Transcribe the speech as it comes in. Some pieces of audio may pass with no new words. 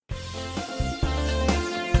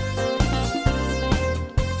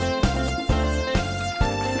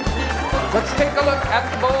Let's take a look at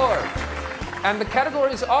the board. And the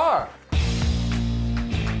categories are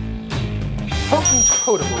Potent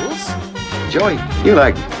Potables. Joey, you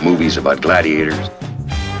like movies about gladiators?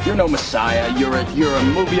 You're no messiah. You're a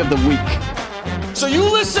movie of the week. So you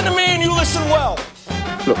listen to me and you listen well.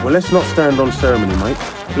 Look, well, let's not stand on ceremony, mate.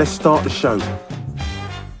 Let's start the show.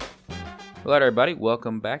 Hello, everybody.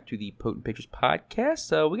 Welcome back to the Potent Pictures podcast.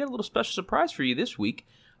 We got a little special surprise for you this week.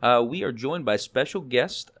 We are joined by special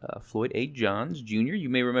guest Floyd A. Johns Jr. You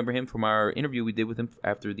may remember him from our interview we did with him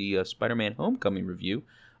after the Spider-Man Homecoming review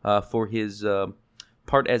for his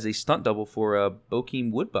part as a stunt double for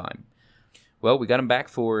Bokeem Woodbine. Well, we got him back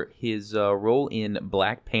for his role in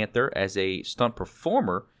Black Panther as a stunt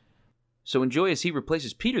performer. So enjoy as he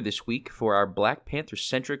replaces Peter this week for our Black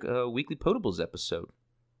Panther-centric Weekly Potables episode.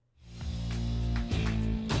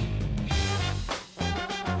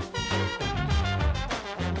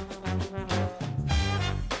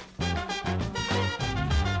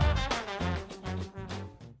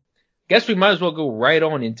 Guess we might as well go right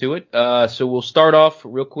on into it. So we'll start off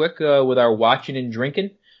real quick with our watching and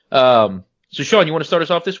drinking. So Sean, you want to start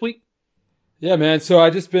us off this week? Yeah, man. So I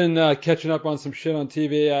just been catching up on some shit on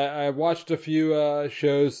TV. I watched a few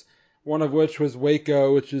shows, one of which was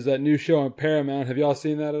Waco, which is that new show on Paramount. Have y'all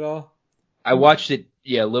seen that at all? I watched it,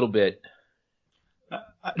 a little bit.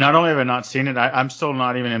 Not only have I not seen it, I'm still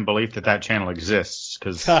not even in belief that channel exists.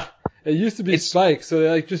 Cause it used to be Spike, so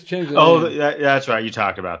they just changed it. Oh, that's right. You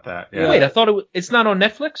talked about that. Yeah. Wait, I thought it's not on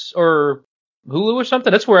Netflix or Hulu or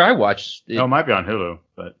something? That's where I watched it. No, it might be on Hulu,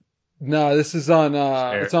 but... No, this is on.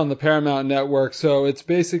 It's on the Paramount Network. So it's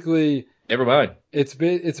basically. Never mind. It's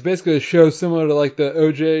basically a show similar to like the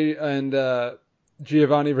OJ and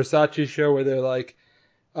Giovanni Versace show where they're like,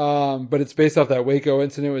 but it's based off that Waco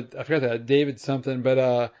incident with I forgot that David something,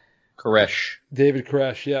 but Koresh. David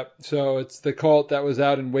Koresh. Yep. So it's the cult that was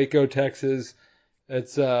out in Waco, Texas.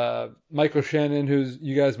 It's Michael Shannon, who's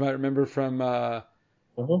you guys might remember from.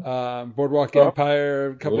 Boardwalk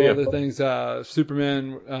Empire, a couple other things,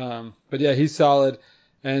 Superman, but yeah, he's solid.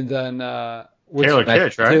 And then Taylor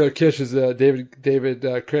Kitsch, right? Taylor Kitsch is David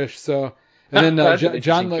Kitsch. So and then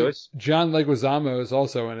John Leguizamo is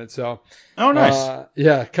also in it. So nice.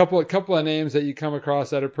 Yeah, a couple of names that you come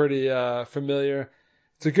across that are pretty familiar.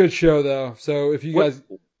 It's a good show though. So if you guys,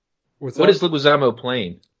 what is Leguizamo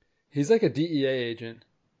playing? He's like a DEA agent.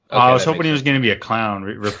 Okay, I was hoping he was going to be a clown,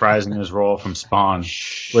 reprising his role from Spawn,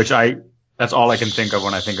 that's all I can think of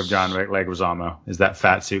when I think of John Leguizamo, is that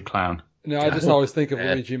fat suit clown. No, I just always think of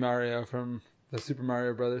Luigi Mario from the Super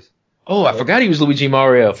Mario Brothers. Oh, I forgot he was Luigi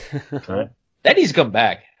Mario. Right. That needs to come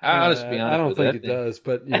back. I'll just be honest. I don't think it does,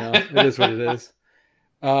 but it is what it is.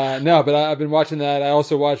 No, but I've been watching that. I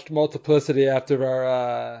also watched Multiplicity after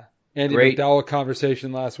our Andy McDowell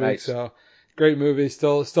conversation last week. Nice. So great movie.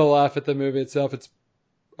 Still laugh at the movie itself. It's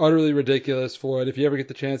utterly ridiculous, Floyd. If you ever get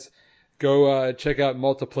the chance, go check out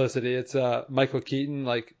Multiplicity. It's Michael Keaton,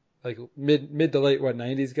 like mid to late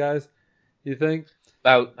 90s guys. You think?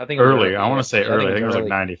 I think early. I want to say early. I think it was like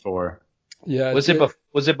 94. Yeah. Was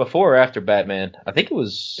it before or after Batman? I think it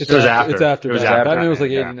was. It was after. It's after. It was Batman. after. Batman was like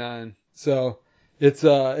 89. So it's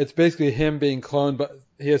basically him being cloned, but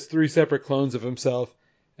he has 3 separate clones of himself,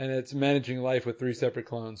 and it's managing life with 3 separate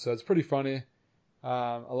clones. So it's pretty funny. A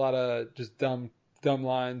lot of just dumb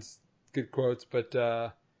lines, good quotes, but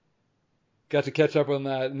got to catch up on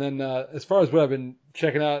that. And then as far as what I've been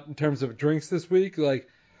checking out in terms of drinks this week, like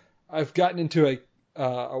I've gotten into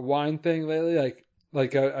a wine thing lately.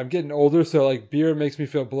 Like I'm getting older, so like beer makes me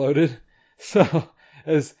feel bloated. So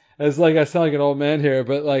as like I sound like an old man here,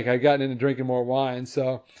 but like I gotten into drinking more wine.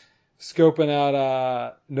 So scoping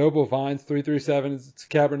out Noble Vines 337. It's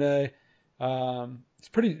Cabernet. It's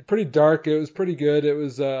pretty dark. It was pretty good. It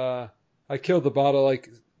was I killed the bottle like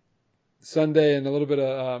Sunday and a little bit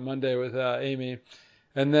of Monday with Amy.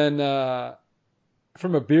 And then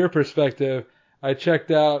from a beer perspective, I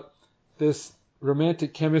checked out this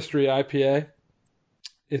Romantic Chemistry IPA.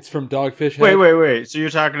 It's from Dogfish Head. Wait. So you're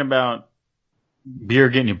talking about beer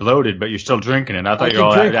getting you bloated, but you're still drinking it. I thought you were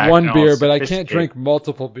all I can drink one beer, but I can't drink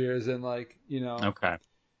multiple beers. And Okay.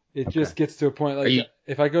 It just gets to a point like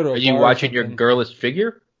if I go to a bar. Are you watching your girlish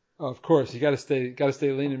figure? Oh, of course, you got to stay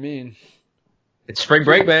lean and mean. It's spring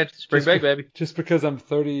break, man. Spring break, baby. Just because I'm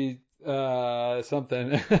 30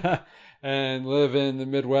 something and live in the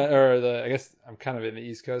Midwest, I guess I'm kind of in the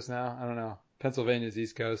East Coast now. I don't know. Pennsylvania's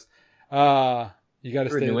East Coast. You got to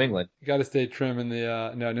stay New England. You got to stay trim in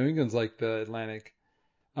the no, New England's like the Atlantic.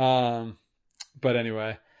 But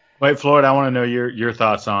anyway. Wait, Floyd, I want to know your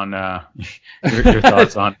thoughts on your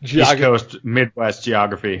thoughts on East Coast Midwest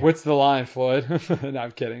geography. What's the line, Floyd? No,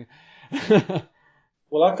 I'm kidding.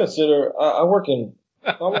 Well, I consider I work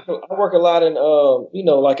a lot in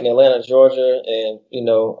like in Atlanta, Georgia, and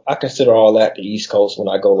I consider all that the East Coast when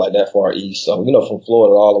I go like that far east. So from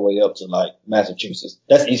Florida all the way up to like Massachusetts,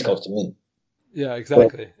 that's East Coast to me. Yeah,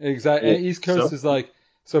 exactly. Exactly. Yeah. East Coast is like,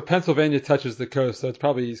 so Pennsylvania touches the coast, so it's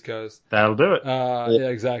probably East Coast. That'll do it. Yeah,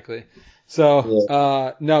 exactly.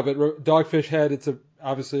 So, no, but Dogfish Head, it's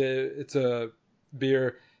a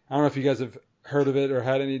beer. I don't know if you guys have heard of it or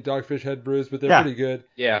had any Dogfish Head brews, but they're pretty good.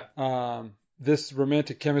 Yeah. This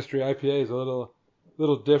Romantic Chemistry IPA is a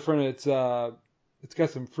little different. It's got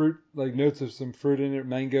some fruit, like notes of some fruit in it,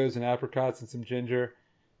 mangoes and apricots and some ginger.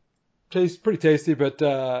 Tastes pretty tasty, but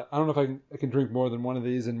I don't know if I can drink more than one of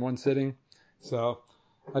these in one sitting. So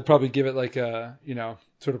I'd probably give it like a,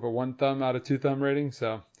 sort of a 1 thumb out of 2 thumb rating.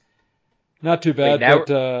 So not too bad, Wait,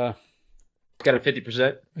 but got a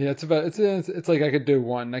 50%. yeah, it's like I could do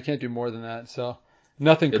 1. I can't do more than that. So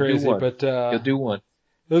nothing You'll do crazy, one. but You'll do 1.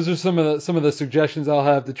 those are some of the suggestions I'll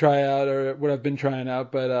have to try out or what I've been trying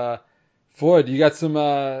out. But Floyd, you got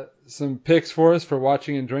some picks for us for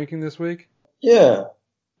watching and drinking this week? Yeah.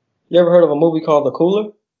 You ever heard of a movie called The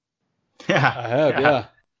Cooler? Yeah. I have, yeah.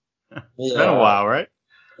 It's been a while, right?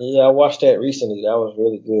 Yeah, I watched that recently. That was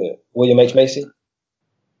really good. William H. Macy?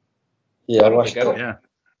 Yeah, I watched that. Yeah.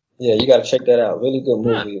 Yeah, you got to check that out. Really good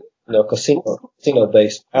movie. Casino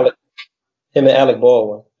based. Him and Alec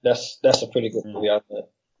Baldwin. That's a pretty good movie out there.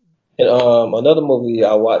 And another movie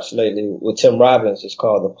I watched lately with Tim Robbins is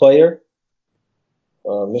called The Player. It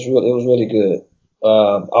was really good.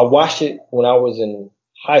 I watched it when I was in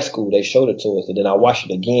high school. They showed it to us, and then I watched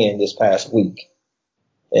it again this past week,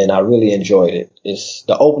 and I really enjoyed it. It's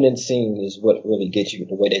the opening scene is what really gets you,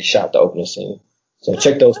 the way they shot the opening scene. So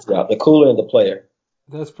check those two out: The Cooler and The Player.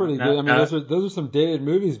 That's pretty good. I mean, those are some dated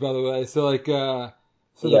movies, by the way. So like, I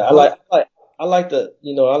like the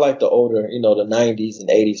older, the 90s and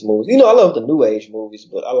 80s movies. I love the new age movies,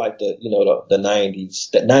 but I like the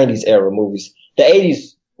 90s era movies. The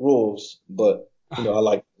 80s rules, but I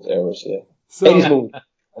like those eras. Yeah, so 80s movies.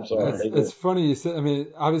 I'm sorry. It's funny you said. I mean,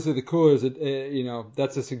 obviously the Cooler is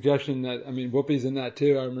that's a suggestion that. I mean, Whoopi's in that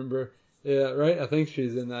too. I remember. Yeah, right. I think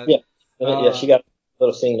she's in that. Yeah, she got a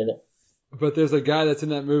little scene in it. But there's a guy that's in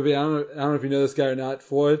that movie. I don't know if you know this guy or not,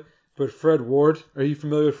 Floyd. But Fred Ward. Are you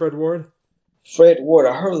familiar with Fred Ward? Fred Ward.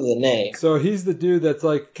 I heard of the name. So he's the dude that's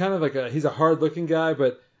like kind of like he's a hard looking guy,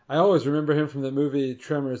 but I always remember him from the movie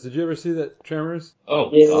Tremors. Did you ever see that Tremors? Oh,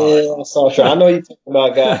 yeah, I saw Tremors. I know you're talking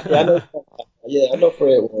about guy. Yeah, I know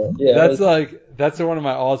Fred Ward. Yeah, that's one of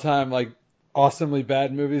my all time like awesomely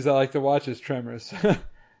bad movies I like to watch is Tremors.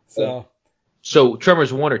 So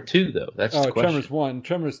Tremors 1 or 2 though? That's the question. Tremors 1.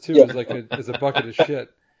 Tremors 2 is a bucket of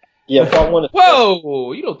shit. Yeah, if I want to.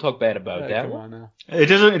 Whoa! You don't talk bad about that. Come on now. It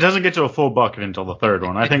doesn't get to a full bucket until the third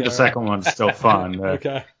one. I think the second one's still fun.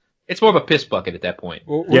 Okay. It's more of a piss bucket at that point.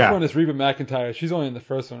 Well, which one is Reba McEntire? She's only in the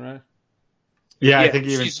first one, right? Yeah, I think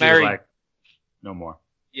even she's she married. was like, no more.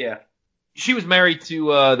 Yeah, she was married to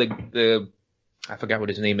the I forgot what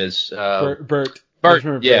his name is. Bert. Bert.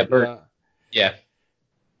 Yeah, Bert. Yeah.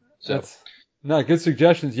 So. No, good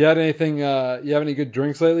suggestions. You had anything? You have any good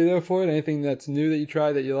drinks lately, though, Floyd? Anything that's new that you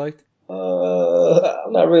tried that you liked?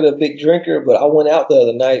 I'm not really a big drinker, but I went out the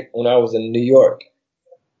other night when I was in New York,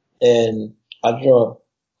 and I drank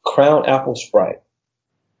Crown Apple Sprite.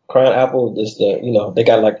 Crown Apple is they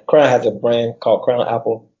got like Crown has a brand called Crown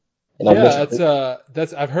Apple. And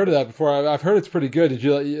that's I've heard of that before. I've heard it's pretty good. Did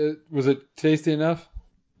you? Was it tasty enough?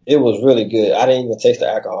 It was really good. I didn't even taste the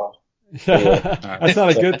alcohol. That's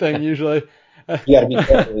not a good thing usually. You got to be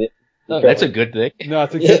careful. No, that's a good thing. No,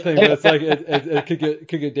 it's a good thing, but it's like it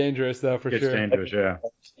could get dangerous though for sure. It's dangerous, yeah.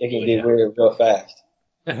 It can get real fast.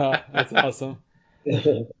 That's awesome.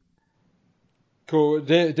 Cool,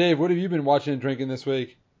 Dave. What have you been watching and drinking this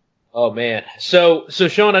week? Oh man, so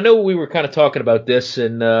Sean, I know we were kind of talking about this,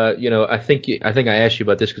 and I think I asked you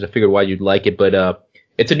about this because I figured why you'd like it, but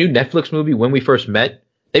it's a new Netflix movie. When We First Met,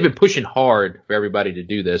 they've been pushing hard for everybody to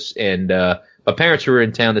do this, and my parents were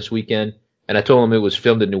in town this weekend. And I told them it was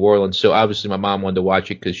filmed in New Orleans, so obviously my mom wanted to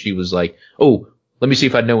watch it because she was like, "Oh, let me see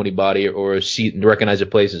if I know anybody or see and recognize the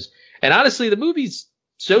places." And honestly, the movie's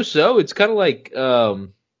so-so. It's kind of like, oh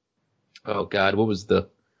God, what was I'm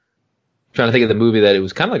trying to think of the movie that it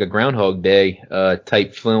was kind of like a Groundhog Day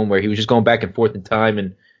type film where he was just going back and forth in time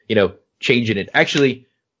and changing it. Actually,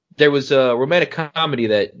 there was a romantic comedy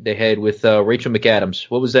that they had with Rachel McAdams.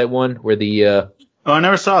 What was that one where the Oh, I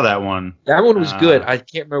never saw that one. That one was good. I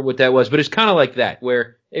can't remember what that was, but it's kind of like that,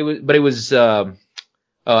 where it was Adam.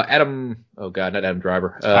 Oh God, not Adam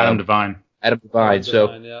Driver. Adam Devine. Adam Devine.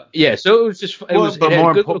 So yeah. So it was just.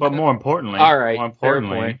 More importantly, all right. fair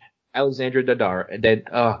point. Alexandra Daddario. And then,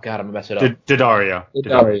 oh god, I'm gonna mess it up. Daddario.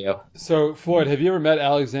 Daddario. So Floyd, have you ever met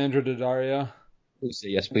Alexandra Daddario? Please say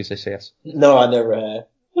yes. Please say yes. No, I never have.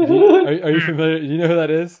 Are you familiar? You know who that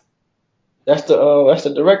is? That's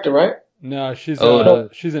the director, right? No, she's Oh,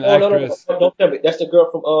 she's an No, actress. don't tell me. That's the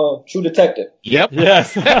girl from True Detective. Yep.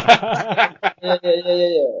 Yes. Yeah.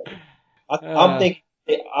 I'm thinking.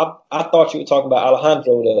 I thought you were talking about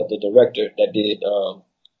Alejandro, the director that did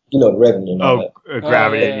the Revenue. And all that.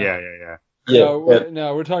 Gravity. Oh, yeah. Yeah.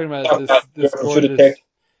 No, we're talking about Talking this about True gorgeous. Detective,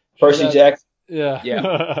 Percy Jackson. Yeah. Yeah.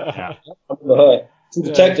 I remember her. True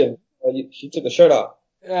Detective. She took her shirt off.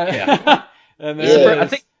 Yeah. And Yeah. there it I is.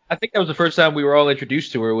 think that was the first time we were all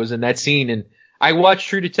introduced to her was in that scene, and I watched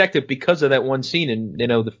True Detective because of that one scene, and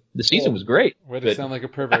the season was great. Way to But sound like a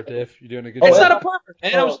pervert, Dave. You're doing a good it's job. not a pervert,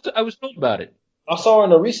 man. I was told about it. I saw her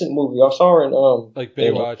in a recent movie. I saw her in Like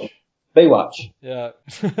Baywatch. Baywatch. Yeah.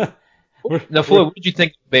 Now, Floyd, what did you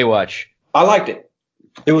think of Baywatch? I liked it.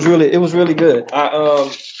 It was really good.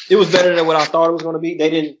 It was better than what I thought it was going to be. They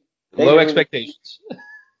didn't Expectations.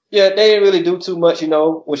 Yeah, they didn't really do too much,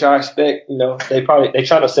 which I expect. They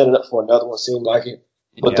try to set it up for another one. Seemed like it,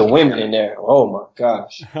 but the women in there, oh my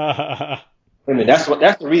gosh, women. That's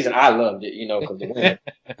the reason I loved it, because the women.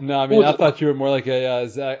 No, I mean I thought you were more like a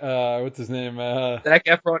Zach. What's his name? Zac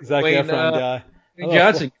Efron, Zac Dwayne, Efron guy.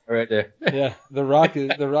 Johnson right there. Yeah, The Rock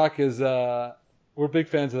is. We're big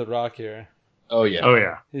fans of The Rock here. Oh yeah. Oh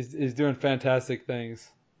yeah. He's doing fantastic things.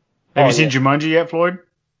 Have you seen Jumanji yet, Floyd?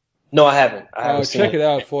 No, I haven't. I haven't seen Check it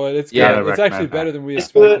out, Floyd. It's good. Yeah, It's actually better than we It's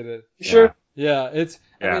expected good. it. You sure? Yeah, it's.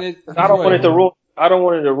 Yeah. I mean, I don't want it to ruin. I don't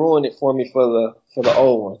want it to ruin it for me for the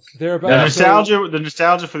old ones. They're about The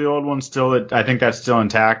nostalgia for the old one still. I think that's still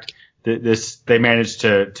intact. They managed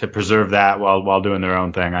to preserve that while doing their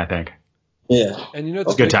own thing. I think. Yeah. And you know,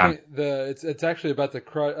 It's a good time. It's actually about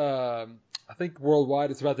to I think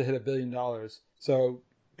worldwide it's about to hit $1 billion. So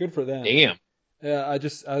good for them. Damn. Yeah,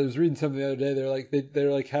 I was reading something the other day. They're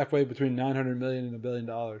like halfway between 900 million and $1 billion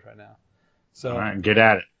right now. So All right, get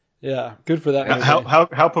at it. yeah, good for that. movie.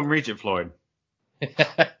 Help them reach it, Floyd.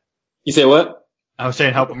 You say what? I was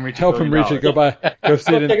saying help them reach. Help them reach it. Go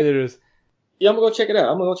see it in theaters. Yeah, I'm gonna go check it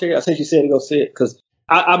out. Since you said to go see it, because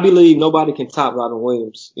I believe nobody can top Robin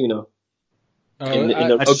Williams.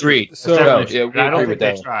 Agreed. So yeah, we I don't agree think with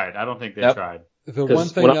they that. tried. I don't think they Yep. tried. the 'cause one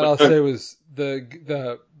thing when that I- I'll say was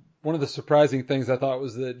the one of the surprising things I thought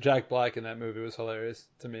was that Jack Black in that movie was hilarious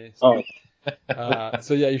to me. So,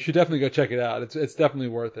 so yeah, you should definitely go check it out. It's definitely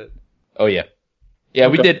worth it. Oh yeah. Yeah,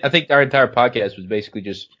 we did. I think our entire podcast was basically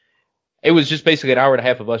it was just basically an hour and a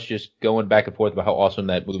half of us just going back and forth about how awesome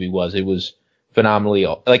that movie was. It was phenomenally,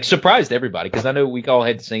 surprised everybody, because I know we all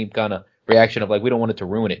had the same kind of reaction of we don't want it to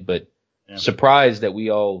ruin it, but surprised that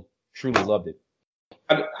we all truly loved it.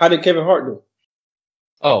 How did Kevin Hart do?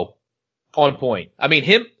 Oh, on point. I mean,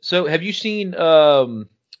 him. So have you seen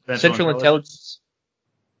Central Intelligence?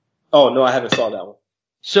 Oh no, I haven't saw that one.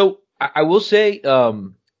 So I will say,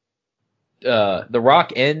 The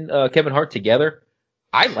Rock and Kevin Hart together,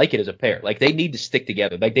 I like it as a pair. They need to stick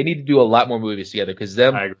together. They need to do a lot more movies together because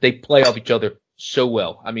they play off each other so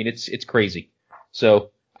well. I mean, it's crazy.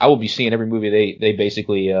 So I will be seeing every movie they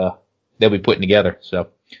basically they'll be putting together. So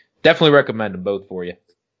definitely recommend them both for you.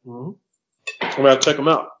 Mm-hmm. I'm gonna check them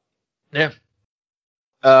out. Yeah.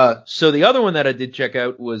 So the other one that I did check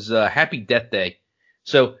out was Happy Death Day.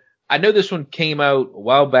 So I know this one came out a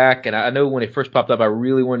while back, and I know when it first popped up, I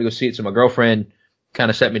really wanted to go see it. So my girlfriend kind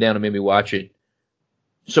of sat me down and made me watch it.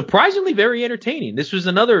 Surprisingly, very entertaining. This was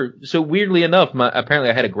another. So weirdly enough, apparently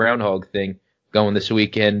I had a Groundhog thing going this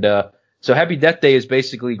week, and so Happy Death Day is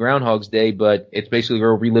basically Groundhog's Day, but it's basically a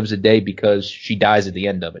girl relives a day because she dies at the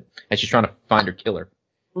end of it, and she's trying to find her killer.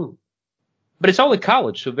 But it's all in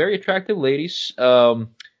college, so very attractive ladies.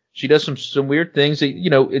 She does some weird things.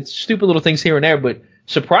 It's stupid little things here and there, but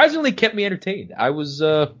surprisingly kept me entertained. I was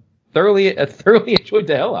thoroughly enjoyed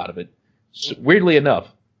the hell out of it. Weirdly enough.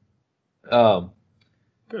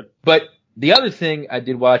 Good. But the other thing I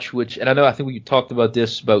did watch, I think we talked about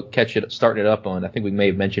this about starting it up on. I think we may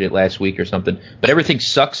have mentioned it last week or something. But Everything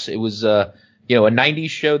Sucks. It was a 90s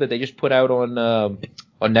show that they just put out on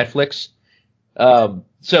Netflix.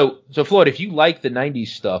 So Floyd, if you like the 90s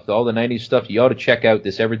stuff, all the 90s stuff, you ought to check out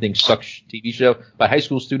this Everything Sucks TV show by high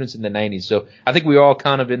school students in the 90s. So I think we're all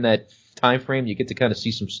kind of in that time frame. You get to kind of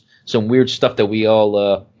see some weird stuff that we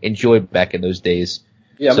all enjoyed back in those days.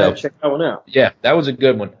 Yeah, I'm gonna check that one out. Yeah, that was a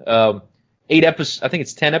good one. 8 episodes. I think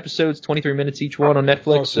it's 10 episodes, 23 minutes each one on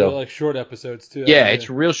Netflix. So like short episodes too. Yeah, it's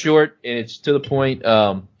real short and it's to the point.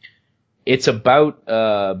 it's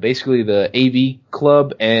about basically the AV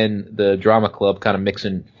club and the drama club kind of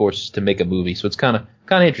mixing forces to make a movie. So it's kind of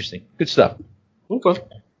interesting. Good stuff. Okay.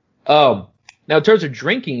 Now in terms of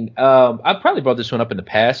drinking, I've probably brought this one up in the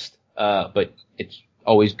past, but it's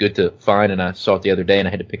always good to find, and I saw it the other day and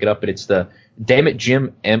I had to pick it up. But it's the Damn It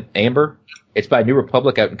Jim Amber. It's by New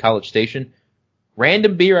Republic out in College Station.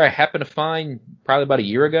 Random beer I happened to find probably about a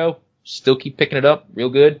year ago. Still keep picking it up. Real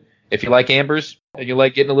good. If you like ambers and you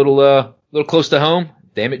like getting a little close to home,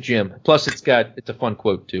 Damn It Jim. Plus it's a fun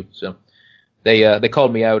quote too. So they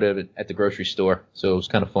called me out at the grocery store, so it was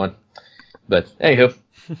kind of fun. But anywho,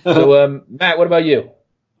 so Matt, what about you?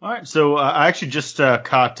 All right, so I actually just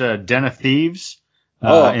caught Den of Thieves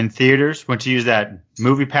in theaters. Went to use that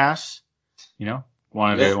movie pass.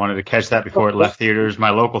 Wanted to catch that before it left theaters,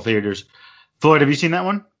 my local theaters. Floyd, have you seen that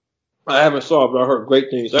one? I haven't saw it, but I heard great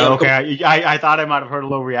things. Okay, I thought I might have heard a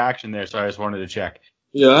little reaction there, so I just wanted to check.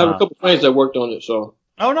 Yeah, I have a couple friends that worked on it, so.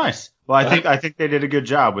 Oh, nice. Well, I think they did a good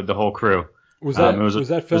job with the whole crew. Was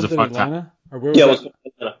that filmed in Atlanta? Time. Or where was Yeah, that? it was in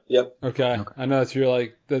Atlanta. Yep. Okay. I know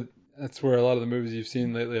that's where a lot of the movies you've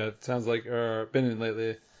seen lately, it sounds like, or been in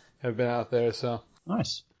lately, have been out there. So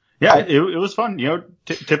nice. Yeah, it was fun.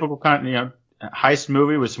 Typical kind of heist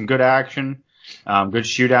movie with some good action, good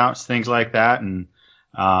shootouts, things like that, and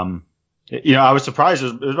I was surprised.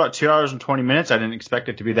 It was about 2 hours and 20 minutes. I didn't expect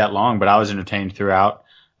it to be that long, but I was entertained throughout.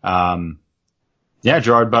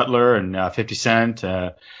 Gerard Butler and 50 Cent,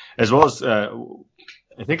 as well as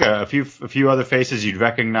I think a few other faces you'd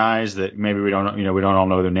recognize that maybe we don't all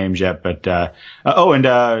know their names yet. But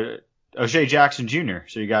O'Shea Jackson Jr.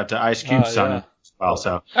 So you got Ice Cube's son as well.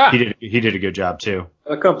 So he did a good job too.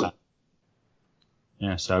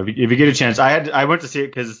 Yeah. So if you get a chance, I went to see it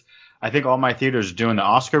because I think all my theaters are doing the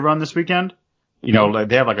Oscar run this weekend. They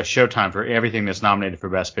have like a showtime for everything that's nominated for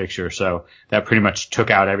Best Picture. So that pretty much took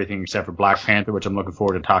out everything except for Black Panther, which I'm looking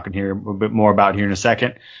forward to talking here a bit more about here in a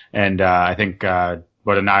second. And I think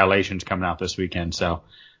Annihilation's coming out this weekend. So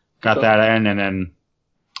got that in. And then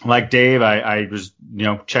like Dave, I was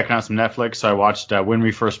checking out some Netflix. So I watched When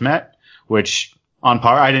We First Met, which on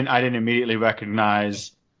par. I didn't immediately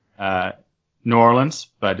recognize New Orleans,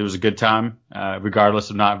 but it was a good time, regardless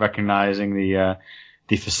of not recognizing the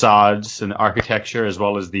facades and the architecture as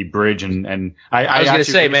well as the bridge and I was going to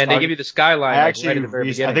say, man, they give you the skyline right at the very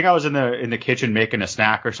beginning. I think I was in the kitchen making a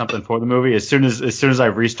snack or something for the movie. As soon as I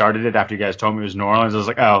restarted it after you guys told me it was New Orleans, I was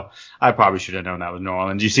like, oh, I probably should have known that was New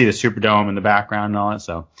Orleans. You see the Superdome in the background and all that.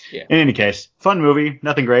 So in any case, fun movie,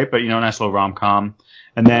 nothing great, but nice little rom-com.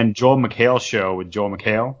 And then Joel McHale Show with Joel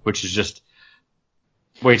McHale, which is just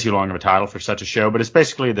way too long of a title for such a show, but it's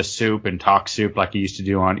basically the soup and talk soup like he used to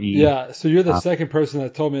do on E! Yeah, so you're the second person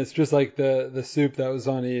that told me it's just like the soup that was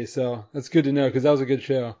on E! So that's good to know because that was a good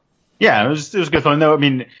show. Yeah, it was good fun though. I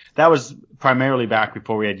mean, that was primarily back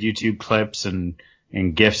before we had YouTube clips and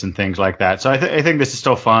GIFs and things like that. So I think this is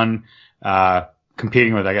still fun,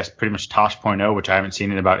 competing with I guess pretty much Tosh.0, which I haven't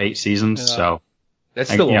seen in about 8 seasons. Yeah. So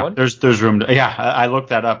that's still on. There's room to. Yeah, I looked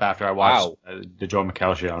that up after I watched the Joel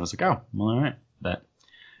McHale Show. And I was like, oh, well, all right, but.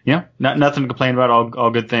 Yeah, nothing to complain about. All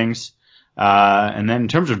good things. And then in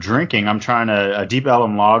terms of drinking, I'm trying a Deep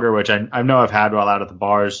Ellum Lager, which I know I've had while out at the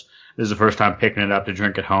bars. This is the first time picking it up to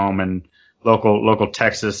drink at home, and local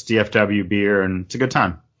Texas DFW beer, and it's a good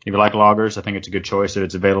time. If you like lagers, I think it's a good choice if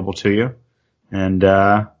it's available to you. And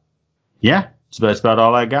that's about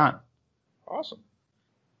all I got. Awesome.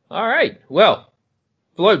 All right. Well,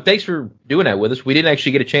 Floyd, thanks for doing that with us. We didn't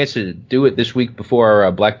actually get a chance to do it this week before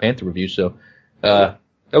our Black Panther review, so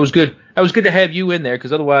that was good. That was good to have you in there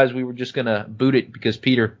because otherwise we were just gonna boot it because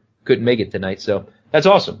Peter couldn't make it tonight. So that's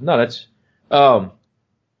awesome. No, that's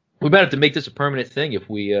we might have to make this a permanent thing if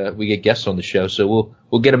we get guests on the show. So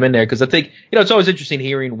we'll get them in there because I think it's always interesting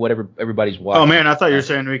hearing what everybody's watching. Oh man, I thought you were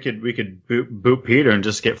saying we could boot Peter and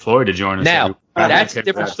just get Floyd to join us. Now that's a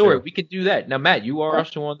different story. We could do that. Now Matt, you are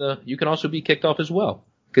also you can also be kicked off as well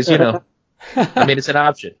because I mean it's an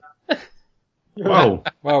option. Whoa!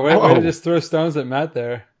 Wow, way to just throw stones at Matt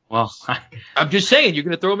there. Well, I'm just saying you're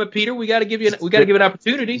going to throw him at Peter. We got to give an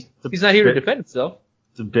opportunity. He's not here to defend himself.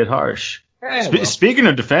 It's a bit harsh. Speaking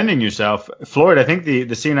of defending yourself, Floyd, I think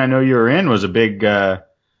the scene I know you were in was a big kind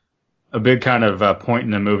of point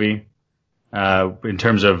in the movie in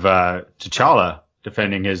terms of T'Challa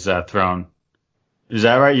defending his throne. Is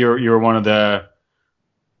that right? You were one of the.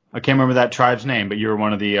 I can't remember that tribe's name, but you were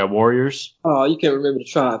one of the warriors. Oh, you can't remember the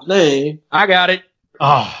tribe's name. I got it.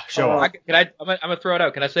 Oh, show off. I'm gonna throw it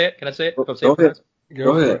out. Can I say it?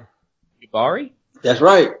 Go ahead. Jabari? That's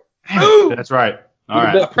right. That's right. All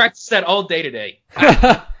right. I practiced that all day today.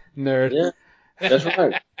 Nerd. Yeah, that's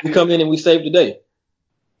right. We come in and we save the day.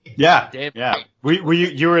 Yeah, Damn. yeah.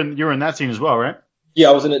 You were in that scene as well, right? Yeah,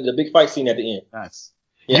 I was in the big fight scene at the end. Nice.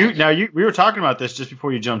 Yeah. We were talking about this just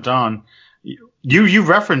before you jumped on. You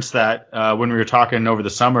referenced that when we were talking over the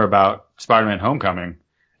summer about Spider-Man: Homecoming,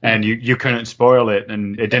 and you couldn't spoil it,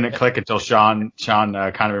 and it didn't click until Sean kind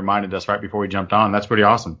of reminded us right before we jumped on. That's pretty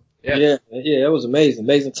awesome. Yeah, it was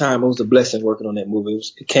amazing time. It was a blessing working on that movie.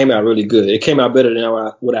 It came out really good. It came out better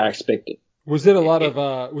than what I expected. Was it a lot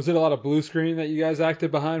of blue screen that you guys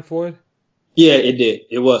acted behind, Floyd? Yeah, it did.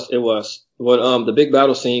 It was. But the big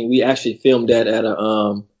battle scene, we actually filmed that at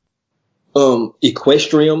a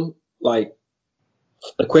equestrian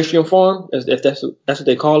farm, if that's what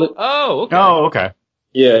they call it. Oh, okay. Oh, okay.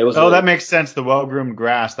 Yeah, it was. That makes sense. The well-groomed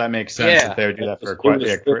grass. That makes sense that they would do that for a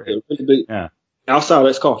really big. Yeah. Outside,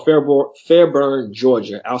 it's called Fairburn,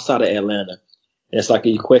 Georgia, outside of Atlanta. And it's like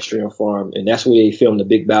an equestrian farm, and that's where they filmed the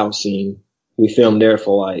big battle scene. We filmed there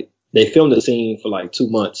they filmed the scene for 2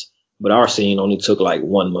 months, but our scene only took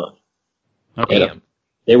 1 month. Okay. And,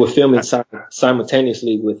 they were filming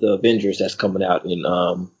simultaneously with the Avengers that's coming out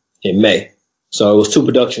in May. So it was 2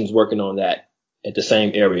 productions working on that at the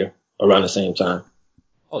same area around the same time.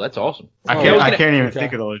 Oh, that's awesome. I can't even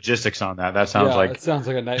think of the logistics on that. That sounds like it sounds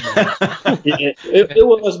like a nightmare. it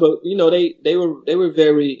was, but they were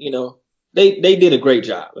very, they did a great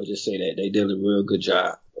job. Let's just say that they did a real good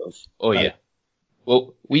job. Yeah.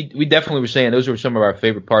 Well, we definitely were saying those were some of our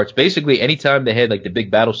favorite parts. Basically, anytime they had the big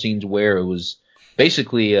battle scenes where it was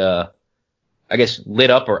basically, I guess, lit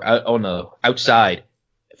up or out on the outside,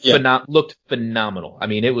 looked phenomenal. I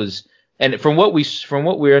mean, it was, and from what we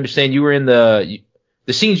understand, you were in the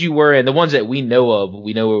scenes you were in, the ones that we know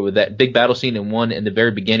were that big battle scene and one in the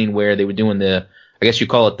very beginning where they were doing I guess you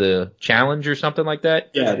call it the challenge or something like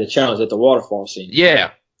that. Yeah, the challenge at the waterfall scene.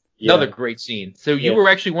 Yeah. Another great scene. So you were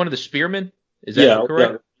actually one of the spearmen? Is that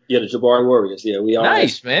correct? Yeah, the Jabari Warriors. Yeah, we all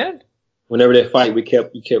nice, man. Whenever they fight, we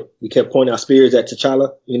kept pointing our spears at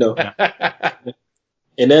T'Challa,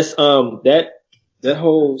 And that's that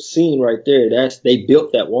whole scene right there. They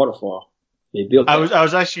built that waterfall. They built. I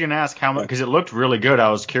was actually gonna ask how much, because it looked really good.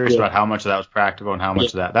 I was curious about how much of that was practical and how much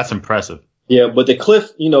of that. That's impressive. Yeah, but the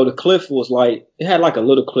cliff, the cliff was it had a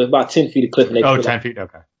little cliff, about 10 feet of cliff. And they 10 feet,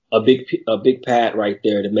 okay. A big pad right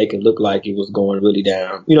there to make it look like it was going really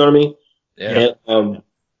down. You know what I mean? Yeah. And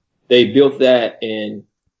they built that, and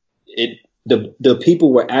the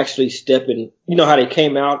people were actually stepping. You know how they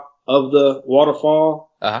came out of the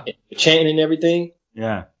waterfall, chanting and everything.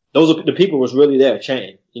 Yeah. The people was really there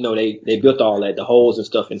chanting. They built all that, the holes and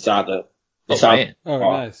stuff inside the.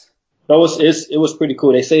 Nice. So it was pretty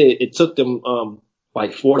cool. They say it took them 4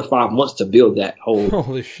 to 5 months to build that whole.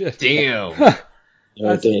 Holy shit! Damn.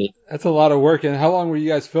 That's a lot of work. And how long were you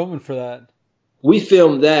guys filming for that? We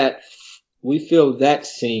filmed that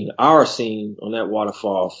scene, our scene on that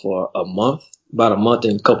waterfall for about a month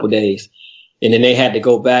and a couple of days. And then they had to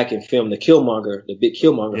go back and film the big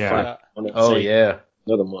Killmonger fight.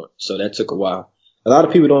 Another month. So that took a while. A lot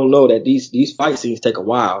of people don't know that these fight scenes take a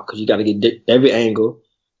while because you got to get every angle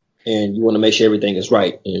and you want to make sure everything is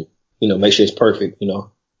right and, make sure it's perfect,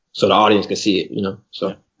 so the audience can see it,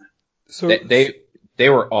 so. They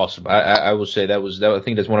were awesome. I will say I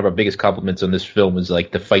think that's one of our biggest compliments on this film is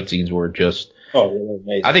the fight scenes were just. Oh,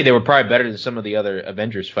 amazing. I think they were probably better than some of the other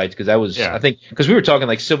Avengers fights because I think because we were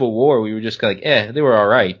talking Civil War, we were just they were all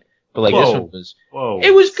right, but this one was. Whoa.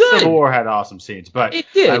 It was good. Civil War had awesome scenes, but it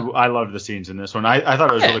did. I loved the scenes in this one. I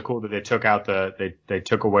thought it was really cool that they took out they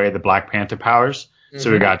took away the Black Panther powers,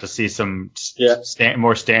 so we got to see some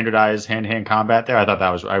more standardized hand-to-hand combat there. I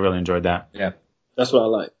thought I really enjoyed that. Yeah, that's what I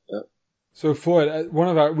like. Yeah. So Floyd,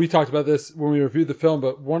 we talked about this when we reviewed the film,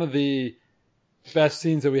 but one of the best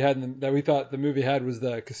scenes that we had that we thought the movie had was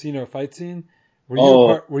the casino fight scene.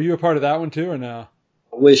 Were you a part of that one too, or no?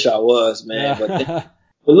 I wish I was, man. Yeah.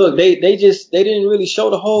 But look, they didn't really show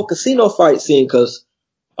the whole casino fight scene because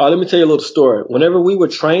let me tell you a little story. Whenever we were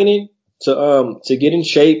training to get in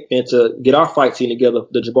shape and to get our fight scene together,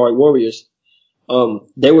 the Jabari Warriors,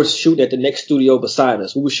 they were shooting at the next studio beside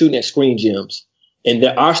us. We were shooting at Screen Gems. And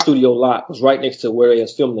our studio lot was right next to where they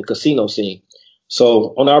was filming the casino scene.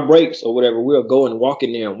 So on our breaks or whatever, we'll go and walk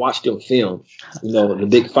in there and watch them film, the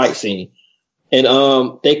big fight scene. And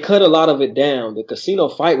they cut a lot of it down. The casino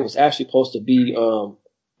fight was actually supposed to be an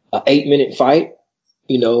 8-minute fight,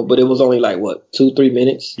 but it was only 2-3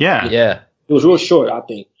 minutes. Yeah. Yeah. It was real short, I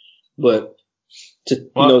think. But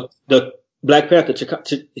the Black Panther,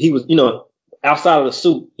 he was, outside of the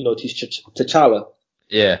suit, he's T'Challa.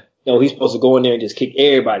 Yeah. He's supposed to go in there and just kick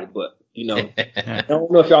everybody, but, I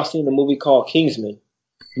don't know if y'all seen the movie called Kingsman.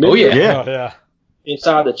 Remember yeah.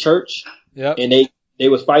 Inside the church. Yep. And they they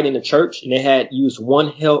was fighting in the church and they had used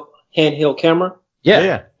one handheld camera.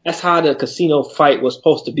 Yeah. That's how the casino fight was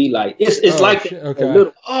supposed to be like. It's like that, okay. a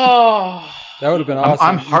little. Oh, That would have been awesome.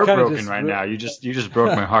 I'm You kinda heartbroken just right now. You just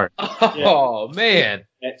broke my heart. oh man.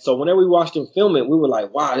 And so whenever we watched them film it, we were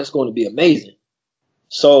like, wow, that's going to be amazing.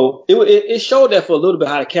 So it showed that for a little bit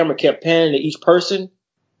how the camera kept panning to each person.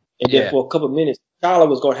 And then for a couple of minutes, Tyler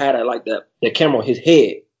was going to have that like the camera on his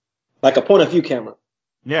head, like a point of view camera.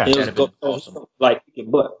 Yeah. And it was awesome. Like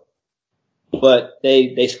kicking butt. But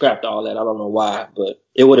they scrapped all that. I don't know why, but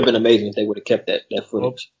it would have been amazing if they would have kept that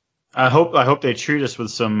footage. I hope they treat us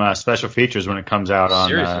with some special features when it comes out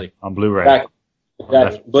on Blu-ray.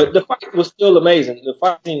 Exactly. But the fight was still amazing. The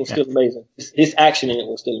fight scene was still amazing. His action in it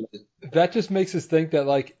was still amazing. That just makes us think that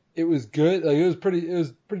like it was good. Like it was pretty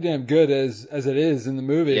damn good as it is in the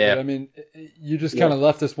movie. Yeah. But I mean, you just kind of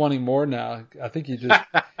left us wanting more now. I think you just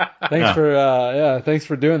thanks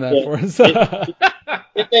for doing that for us.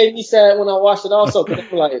 It made me sad when I watched it also. Cause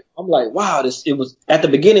I'm like, wow, it was at the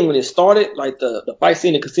beginning when it started, like the fight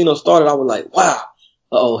scene in the casino started. I was like,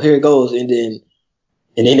 wow, here it goes, and then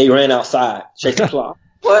they ran outside chasing the clock.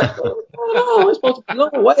 What's going on? It's supposed to be no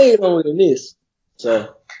way longer than this.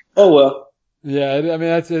 So, oh well. Yeah, I mean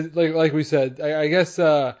that's it. Like we said. I guess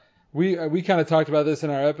we kind of talked about this in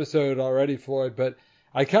our episode already, Floyd. But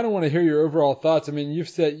I kind of want to hear your overall thoughts. I mean,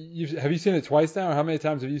 have you seen it twice now, or how many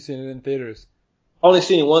times have you seen it in theaters? Only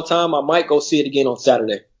seen it one time. I might go see it again on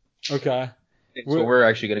Saturday. Okay. So we're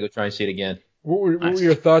actually gonna go try and see it again. What were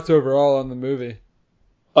your thoughts overall on the movie?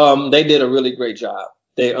 They did a really great job.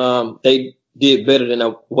 They did better than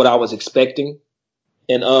what I was expecting,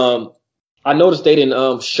 and I noticed they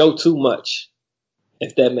didn't show too much,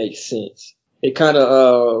 if that makes sense. It kind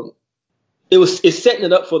of it's setting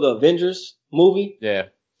it up for the Avengers movie. Yeah.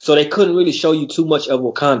 So they couldn't really show you too much of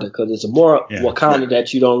Wakanda because there's more Wakanda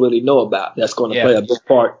that you don't really know about. That's going to play a big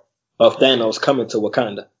part of Thanos coming to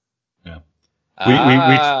Wakanda. Yeah.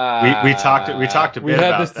 We talked a bit about that. We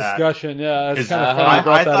had this discussion. Yeah, it's kind of funny you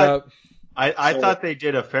brought that up. I thought they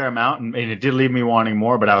did a fair amount, and it did leave me wanting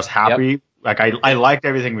more, but I was happy. Yep. Like I liked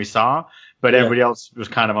everything we saw, but everybody else was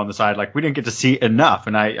kind of on the side. Like we didn't get to see enough,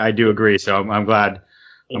 and I do agree. So I'm glad.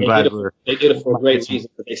 They did it for a great reason.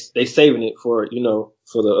 They saving it for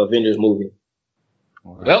the Avengers movie.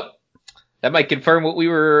 Well, that might confirm what we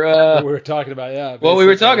were talking about. Yeah. What we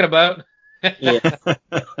were talking about. Yeah.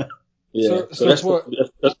 So that's going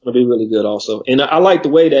to be really good also. And I like the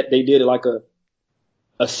way that they did it, like a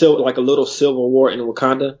little civil war in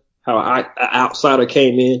Wakanda. How an outsider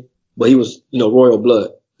came in, but he was royal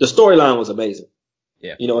blood. The storyline was amazing.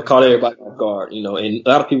 Yeah. It caught everybody off guard. And a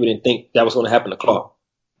lot of people didn't think that was going to happen to Clark.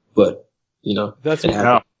 But that's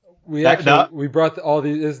we brought all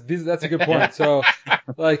these. That's a good point. So,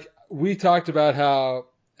 like we talked about how,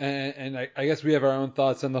 and I guess we have our own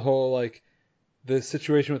thoughts on the whole like the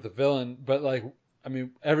situation with the villain. But like, I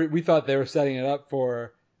mean, we thought they were setting it up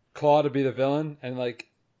for Claw to be the villain and like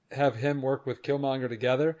have him work with Killmonger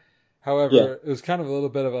together. However, it was kind of a little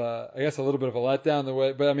bit of a letdown the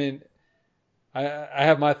way. But I mean, I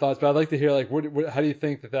have my thoughts, but I'd like to hear like how do you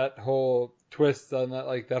think that whole twist on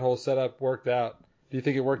that whole setup worked out? Do you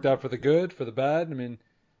think it worked out for the good, for the bad? I mean,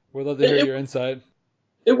 we'd love to hear your insight.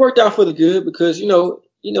 It worked out for the good because they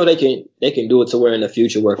can do it to where in the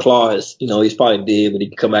future where Claw is he's probably dead, but he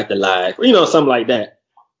can come back to life or something like that.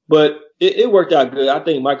 But it worked out good. I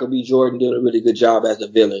think Michael B. Jordan did a really good job as the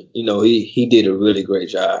villain. He did a really great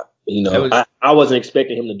job. I wasn't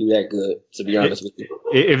expecting him to do that good, to be honest with you.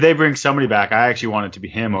 If they bring somebody back, I actually want it to be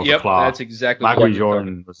him over Claw. That's exactly Michael B.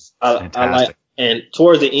 Jordan was fantastic. And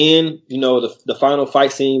towards the end, the final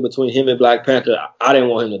fight scene between him and Black Panther, I didn't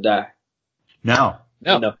want him to die. No.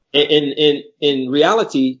 In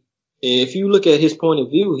reality, if you look at his point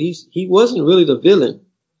of view, he wasn't really the villain.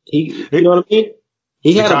 You know what I mean?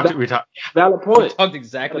 He had a valid point. We talked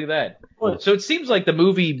exactly that. So it seems like the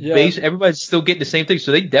movie base, everybody's still getting the same thing.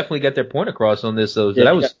 So they definitely got their point across on this. So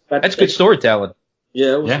that's good storytelling.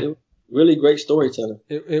 Yeah, it was really great storytelling.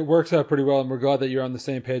 It works out pretty well, and we're glad that you're on the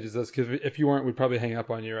same page as us. Because if you weren't, we'd probably hang up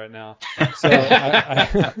on you right now. So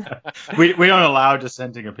we don't allow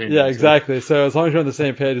dissenting opinions. Yeah, exactly. So as long as you're on the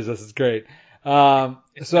same page as us, it's great. So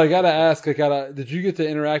I gotta ask, did you get to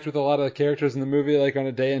interact with a lot of the characters in the movie, like on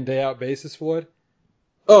a day in day out basis, Floyd?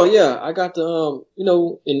 Oh yeah, I got to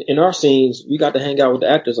in our scenes we got to hang out with the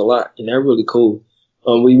actors a lot, and they're really cool.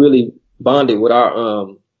 We really bonded with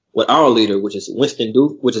our leader, which is Winston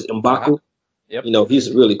Duke, which is M'Baku. Yep. He's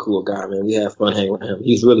a really cool guy, man. We have fun hanging with him.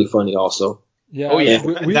 He's really funny also. Yeah.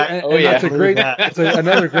 That's a great. It's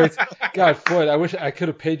another great. God, Floyd, I wish I could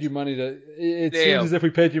have paid you money to. It seems as if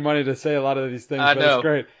we paid you money to say a lot of these things, but it's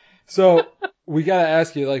great. So we gotta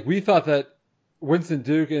ask you, like, we thought that Winston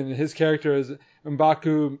Duke and his character as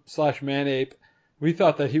M'Baku/Manape, we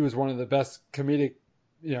thought that he was one of the best comedic,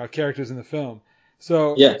 characters in the film.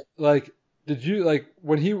 So, Yeah. like, did you, like,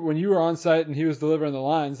 when you were on site and he was delivering the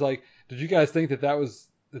lines, like, did you guys think that was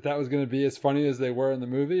going to be as funny as they were in the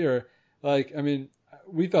movie? Or, like, I mean,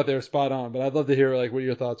 we thought they were spot on, but I'd love to hear, like, what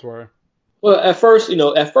your thoughts were. Well, at first it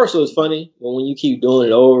was funny, but when you keep doing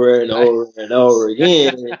it over and over and over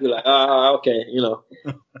again, you're like, okay,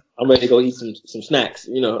 I'm ready to go eat some snacks,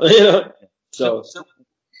 So,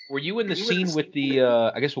 were you in the scene with the,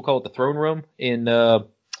 I guess we'll call it the throne room in up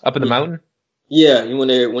in the mountain? Yeah, when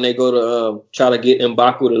they go to try to get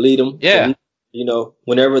M'Baku to lead them. Yeah.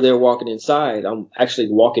 Whenever they're walking inside, I'm actually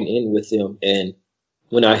walking in with them, and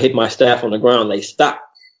when I hit my staff on the ground, they stop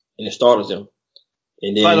and it startles them.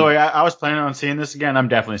 And then, by the way, I was planning on seeing this again. I'm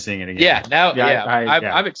definitely seeing it again. Yeah, now,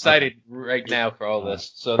 I'm excited right now for all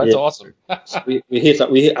this. So that's awesome. I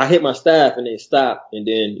hit my staff and they stop, and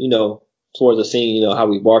then towards the scene, how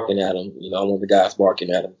we barking at them. I'm one of the guys barking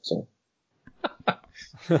at them. So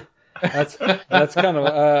that's kind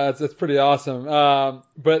of that's pretty awesome.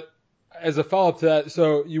 But as a follow up to that,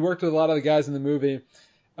 so you worked with a lot of the guys in the movie.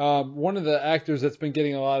 One of the actors that's been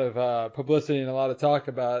getting a lot of publicity and a lot of talk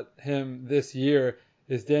about him this year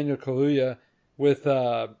is Daniel Kaluuya with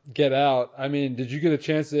Get Out. I mean, did you get a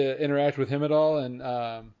chance to interact with him at all and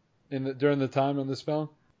during the time on this film?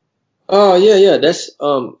 Oh, yeah. That's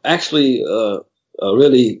actually a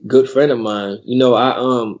really good friend of mine.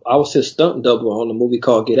 I was his stunt double on a movie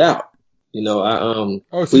called Get Out. So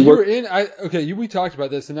you were in. We talked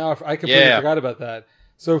about this, and now I completely forgot about that.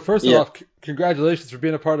 So first of all, congratulations for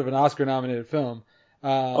being a part of an Oscar-nominated film.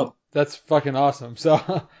 That's fucking awesome.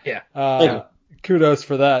 So kudos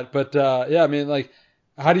for that. But I mean, like,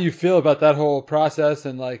 how do you feel about that whole process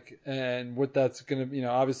and what that's gonna?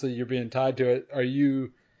 Obviously you're being tied to it.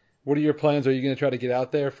 What are your plans? Are you gonna try to get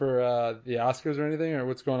out there for the Oscars or anything, or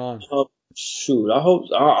what's going on? Shoot,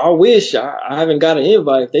 I wish. I haven't got an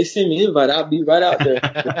invite. If they send me an invite, I'll be right out there.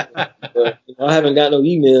 But I haven't got no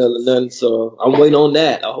email or nothing, so I'm waiting on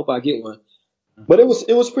that. I hope I get one. But it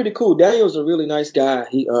was pretty cool. Daniel's a really nice guy.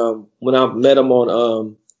 He when I met him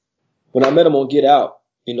on Get Out,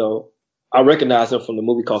 I recognized him from the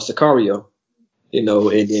movie called Sicario. And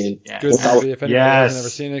then good movie. If anybody hasn't ever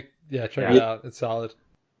seen it, check it out. It's solid.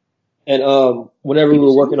 And whenever we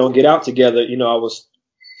were working on Get Out together, I was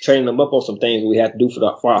training him up on some things we had to do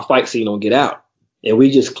for our fight scene on Get Out. And we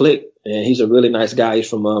just clicked, and he's a really nice guy. He's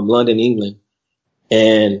from London, England.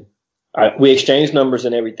 And we exchanged numbers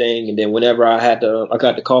and everything. And then whenever I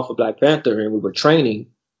got the call for Black Panther and we were training,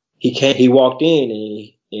 he walked in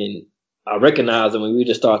and I recognized him and we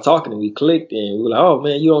just started talking and we clicked and we were like, oh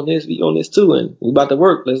man, you on this too. And we about to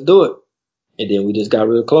work. Let's do it. And then we just got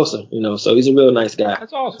real closer, so he's a real nice guy.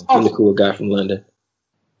 That's awesome. Really cool guy from London.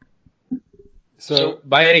 So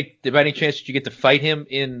by any chance did you get to fight him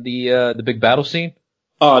in the big battle scene?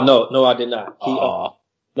 Oh no, I did not.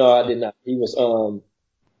 No, I did not. He was they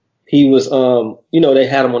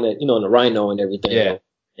had him on that, on the Rhino and everything. Yeah.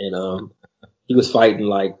 And he was fighting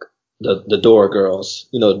like the Dora girls,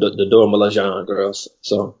 the Dora Milaje girls.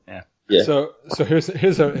 So yeah. So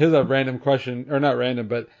here's a random question, or not random,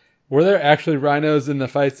 but were there actually rhinos in the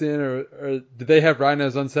fight scene, or did they have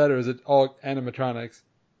rhinos on set, or is it all animatronics?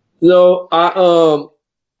 No,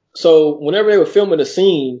 so whenever they were filming the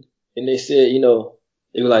scene and they said, they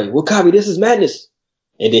were like, W'Kabi, this is madness.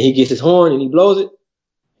 And then he gets his horn and he blows it.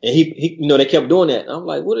 And he they kept doing that. And I'm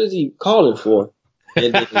like, what is he calling for?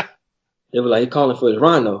 And they were like, he's calling for his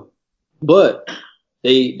rhino. But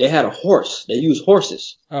they had a horse. They used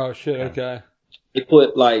horses. Oh shit, okay. They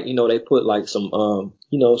put some,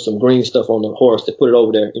 some green stuff on the horse. They put it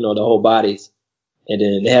over there, the whole bodies. And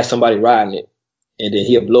then they have somebody riding it. And then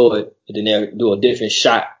he'll blow it, and then they'll do a different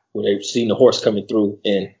shot where they've seen the horse coming through.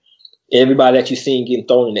 And everybody that you seen getting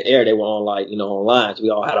thrown in the air, they were on on lines.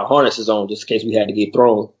 We all had our harnesses on just in case we had to get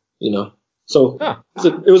thrown, So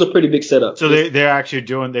it was a pretty big setup. So they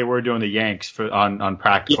were doing the yanks on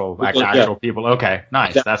practical actual people. Okay, nice.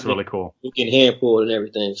 Exactly. That's really cool. We can hand pull and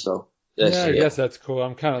everything. So I guess that's cool.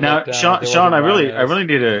 I'm kind of now, Sean. I really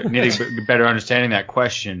need a better understanding that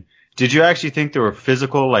question. Did you actually think there were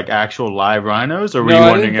physical, actual live rhinos, or were you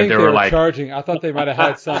wondering if they were charging? I thought they might have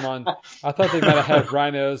had some on. I thought they might have had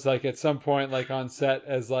rhinos at some point on set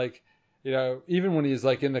as even when he's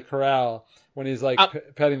in the corral when he's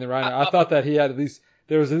petting the rhino. I thought that he had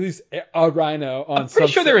there was at least a rhino on. I'm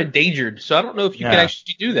pretty sure they're endangered, so I don't know if you can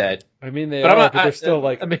actually do that. I mean, but they're still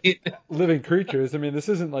living creatures. I mean, this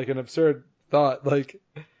isn't an absurd thought.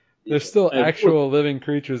 They're still actual living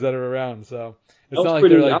creatures that are around. So. It's not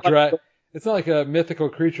like they're it's not like a mythical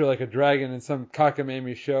creature like a dragon in some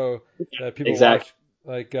cockamamie show that people Exactly.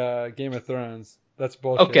 watch, like Game of Thrones. That's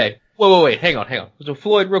bullshit. Okay. Wait. Hang on. So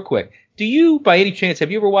Floyd, real quick, do you, by any chance,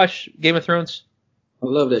 have you ever watched Game of Thrones? I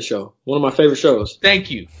love that show. One of my favorite shows. Thank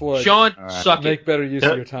you, Floyd, Sean. right. Suck it. Make better use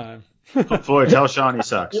of your time. Floyd, tell Sean he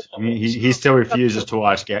sucks. He still refuses to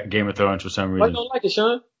watch Game of Thrones for some Why you reason. don't like it,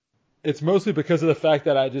 Sean? It's mostly because of the fact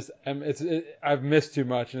that I've missed too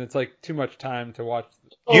much, and it's like too much time to watch.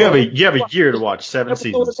 You have a year to watch 7 Episode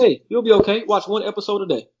seasons. a day. You'll be okay. Watch one episode a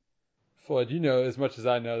day. Floyd, you know as much as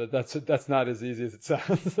I know that's not as easy as it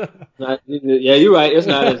sounds. Yeah, you're right. It's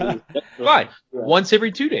not as easy. Fine. Once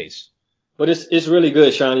every 2 days. But it's really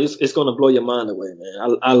good, Sean. It's gonna blow your mind away,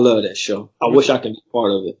 man. I love that show. I wish I could be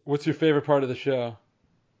part of it. What's your favorite part of the show?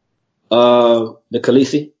 The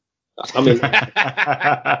Khaleesi. I mean,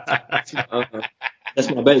 that's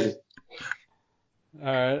my baby. All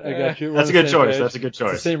right, I got you. We're That's on a the good same choice. page. That's a good It's the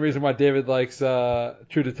choice. same reason why David likes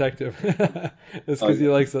True Detective. It's because Oh,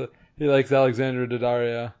 he likes Alexandra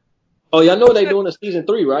Daddario. Oh, y'all know they doing a season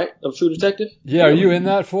 3, right? Of True Detective. Yeah, are you in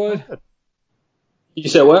that, Floyd? You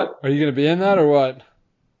said what? Are you gonna be in that or what?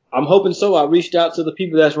 I'm hoping so. I reached out to the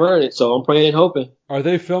people that's running it, so I'm praying and hoping. Are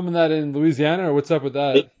they filming that in Louisiana or what's up with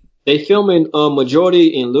that? They filming majority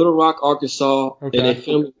in Little Rock, Arkansas, Okay.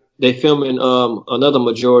 and they filming another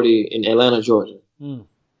majority in Atlanta, Georgia. Hmm.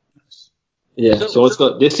 Yeah, so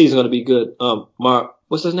this season's gonna be good.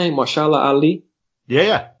 What's his name? Marshala Ali.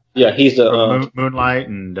 Yeah. Yeah, he's the From Moonlight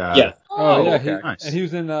and yeah. Oh, yeah, okay. Nice. and he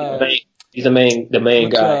was in He's the main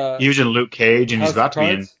what's, guy. he was in Luke Cage, and he's House about of to be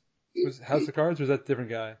in. Cards? Was House of Cards or was that a different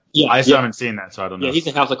guy? Yeah, I still yeah, haven't seen that, so I don't know. yeah, he's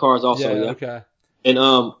in House of Cards also. Yeah, Okay. and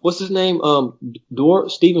what's his name?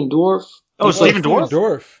 Stephen Dorff. Oh, Stephen Dorff?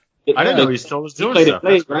 Dwarf. I didn't know he still was He doing played in stuff.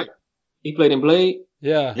 Blade, That's great. right? He played in Blade.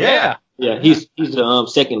 Yeah. Yeah. Yeah, he's the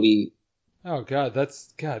second lead. Oh God,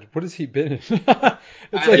 what has he been in? It's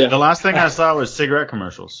like The last thing I saw was cigarette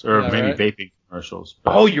commercials, or Yeah, maybe right. vaping commercials.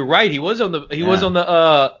 But Oh, you're right. He was on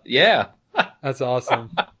the. Yeah. that's awesome.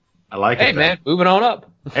 I like Hey it. man, moving on up.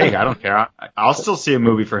 Hey, I don't care. I'll still see a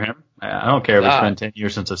movie for him. I don't care if it's Ah. been 10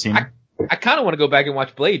 years since I've seen him. I kind of want to go back and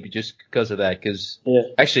watch Blade just because of that. Because Yeah.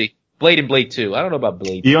 actually, Blade and Blade 2. I don't know about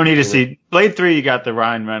Blade. You don't need to see Blade 3. You got the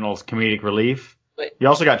Ryan Reynolds comedic relief. You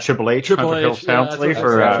also got Triple H, Triple Hunter H, Hills yeah, Family that's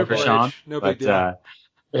for right. for Triple Sean. H, no big deal.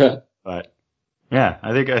 Yeah. But yeah,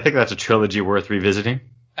 I think that's a trilogy worth revisiting.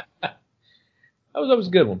 That was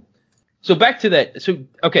a good one. So back to that. So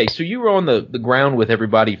you were on the ground with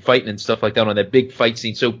everybody fighting and stuff like that on that big fight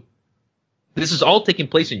scene. So this is all taking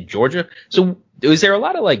place in Georgia. So is there a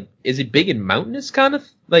lot of is it big and mountainous kind of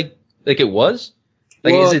like it was?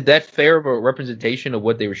 Well, is it that fair of a representation of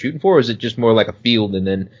what they were shooting for, or is it just more like a field and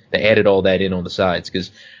then they added all that in on the sides? Because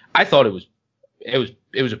I thought it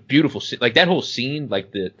was a beautiful scene. Like that whole scene,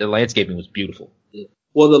 like the landscaping was beautiful.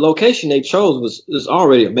 Well, the location they chose was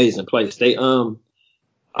already an amazing place. They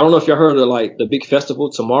I don't know if y'all heard of the big festival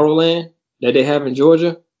Tomorrowland that they have in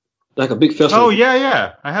Georgia, like a big festival. Oh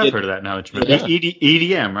yeah, I have Yeah. heard of that now that you Yeah, mention it.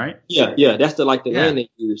 EDM, right? Yeah, that's the Yeah. land they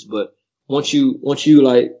use. But once you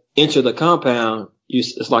enter the compound,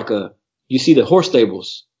 it's like you see the horse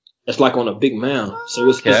stables. It's like on a big mound, so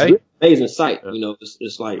it's Okay. a really amazing sight.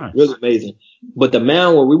 It's like Nice. really amazing. But the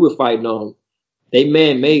mound where we were fighting on, they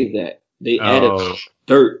man-made that. They added Oh.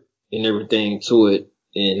 dirt and everything to it,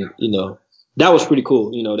 and that was pretty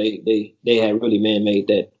cool. They had really man-made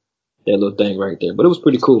that little thing right there, but it was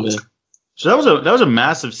pretty cool, man. So that was a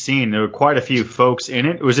massive scene. There were quite a few folks in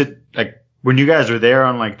it. Was it like when you guys were there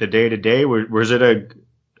on the day to day? Was it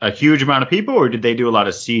a huge amount of people, or did they do a lot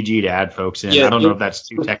of CG to add folks in? Yeah, I don't know if that's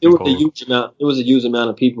too It technical. was a huge amount. It was a huge amount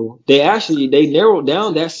of people. They narrowed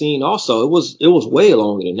down that scene. Also, it was way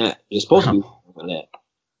longer than that. It's supposed to be longer than that.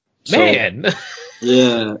 So, Man,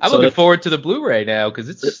 yeah. I'm so looking that- forward to the Blu-ray now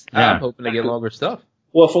because Yeah. I'm hoping to get longer stuff.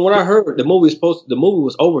 Well, from what I heard, the movie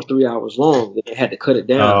was over 3 hours long. They had to cut it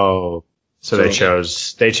down. Oh, so they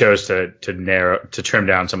chose to trim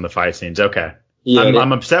down some of the fight scenes. Okay, Yeah,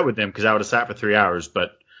 I'm upset with them because I would have sat for 3 hours,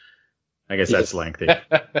 but I guess that's lengthy.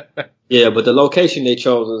 yeah, but the location they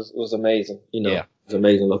chose was amazing. Yeah. It was an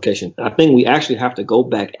amazing location. I think we actually have to go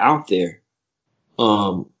back out there.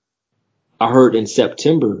 I heard in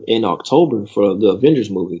September, in October for the Avengers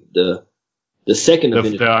movie, the second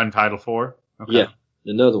Avengers. The Untitled 4. Okay. Yeah,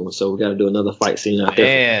 another one. So we got to do another fight scene out there.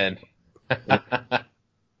 Man.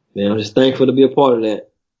 Man, I'm just thankful to be a part of that.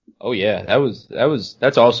 Oh yeah,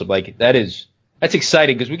 that's awesome. That's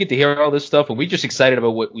exciting because we get to hear all this stuff and we're just excited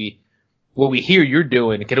about what we hear you're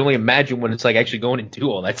doing. I can only imagine what it's like actually going and do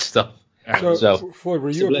all that stuff. So, Floyd, were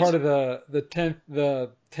you a blessing. part of the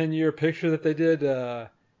 10-year picture that they did, or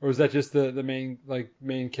was that just the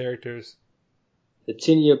main characters? The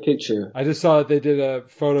 10-year picture. I just saw that they did a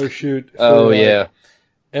photo shoot. For, Oh yeah.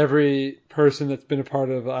 Every person that's been a part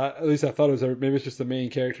of, at least I thought it was, maybe it's just the main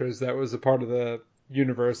characters that was a part of the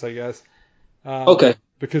universe, I guess. Okay.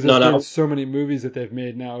 Because there's so many movies that they've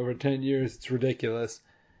made now over 10 years, it's ridiculous.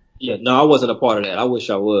 Yeah, no, I wasn't a part of that. I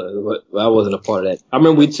wish I was, but I wasn't a part of that. I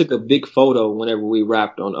remember we took a big photo whenever we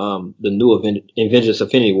wrapped on the new Avengers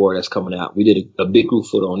Infinity War that's coming out. We did a big group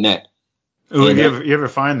photo on that. Ooh, if you ever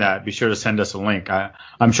find that, be sure to send us a link.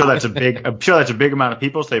 I'm sure that's a big amount of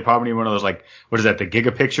people, so they probably need one of those, like, what is that, the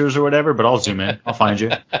Giga Pictures or whatever, but I'll zoom in. I'll find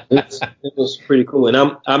you. It was pretty cool.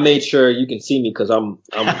 And I made sure you can see me because I'm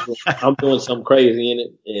doing something crazy in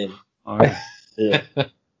it. And All right. yeah.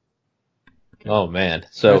 Oh man.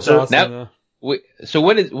 So That's awesome, now, so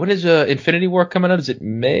when is Infinity War coming out? Is it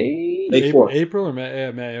May? May 4th. April or May?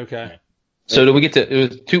 Yeah, May, okay. So do we get to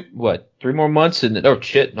it was 3 more months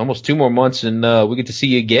almost 2 more months and we get to see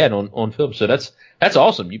you again on film. So that's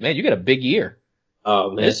awesome. You got a big year.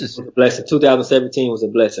 Oh man, this is a blessing. 2017 was a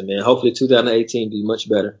blessing, man. Hopefully 2018 be much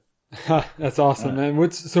better. That's awesome, man.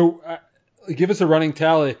 Give us a running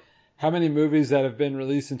tally. How many movies that have been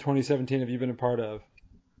released in 2017 have you been a part of?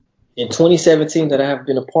 In 2017 that I have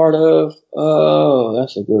been a part of? Oh,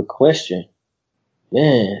 that's a good question.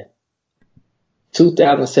 Man.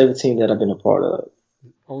 2017 that I've been a part of.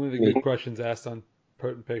 Only the good questions asked on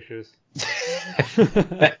Potent Pictures.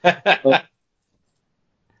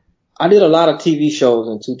 I did a lot of TV shows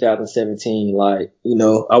in 2017. Like,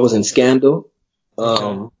 I was in Scandal,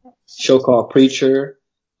 show called Preacher,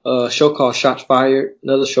 show called Shots Fired,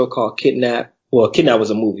 another show called Kidnap. Well, Kidnap was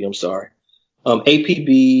a movie, I'm sorry.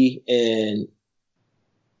 APB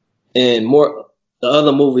and more. The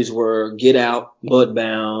other movies were Get Out,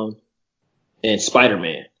 Mudbound, and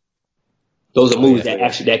Spider-Man. Those are movies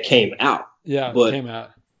that came out. Yeah, came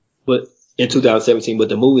out. But in 2017, but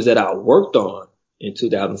the movies that I worked on in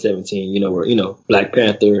 2017, were, Black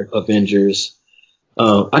Panther, Avengers.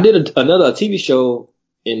 I did another TV show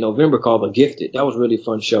in November called The Gifted. That was a really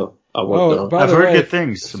fun show I worked on. By I've the heard way, good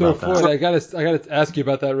things about Floyd, that. I gotta ask you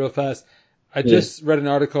about that real fast. I just read an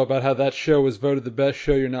article about how that show was voted the best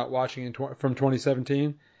show you're not watching from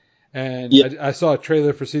 2017. And I saw a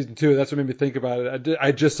trailer for season 2. That's what made me think about it.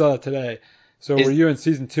 I just saw it today. So were you in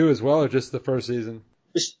season 2 as well, or just the first season?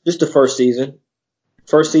 Just the first season.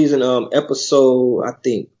 First season, episode, I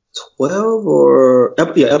think 12 or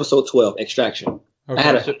episode 12, Extraction.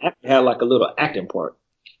 Okay. I had like a little acting part.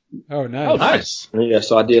 Oh, nice. Oh, nice. Yeah,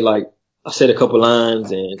 so I did I said a couple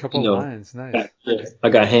lines and lines, nice. I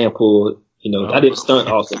got hand pulled. I did stunt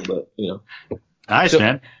also, but Nice, So,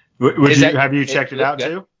 man. Have you checked it out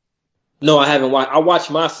too? No, I haven't watched. I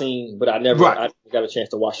watched my scenes, but I never Right. I got a chance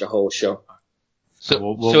to watch the whole show.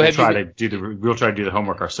 So We'll try to do the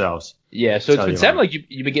homework ourselves. Yeah, so it's been sounding like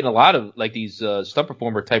you've been getting a lot of like these stunt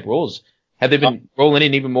performer type roles. Have they been rolling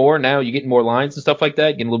in even more now? You getting more lines and stuff like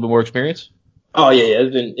that? Getting a little bit more experience? Oh yeah,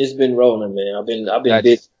 it's been rolling, man. I've been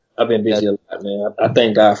busy. I've been busy a lot, man. I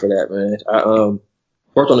thank God for that, man. I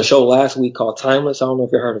worked on a show last week called Timeless. I don't know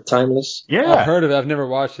if you heard of Timeless. Yeah, I've heard of it. I've never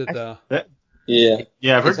watched it though. Yeah,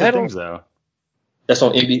 I've heard good things though. That's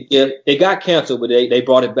on NBC. Yeah, it got canceled, but they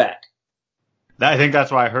brought it back. I think that's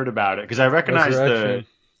why I heard about it, because I recognized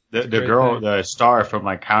the girl, the star from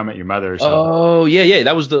like How I Met Your Mother or something. Oh yeah,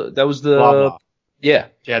 that was the Blah, blah. yeah.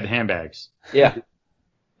 She had the handbags. Yeah.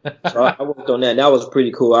 So I worked on that. That was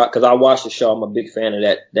pretty cool because I watched the show. I'm a big fan of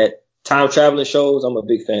that time traveling shows. I'm a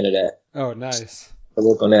big fan of that. Oh, nice. I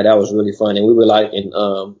worked on that. That was really fun. And we were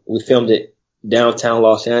we filmed it downtown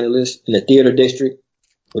Los Angeles in the theater district,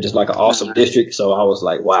 which is like an awesome district. So I was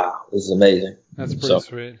like, wow, this is amazing. That's pretty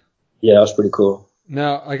sweet. Yeah, that was pretty cool.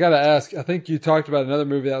 Now, I got to ask, I think you talked about another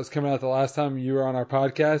movie that was coming out the last time you were on our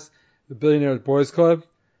podcast, The Billionaires Boys Club.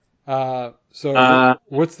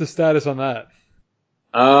 What's the status on that?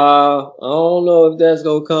 I don't know if that's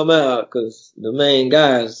going to come out because the main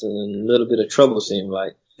guy's in a little bit of trouble, seems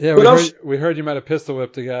like. Yeah, we heard you might have pistol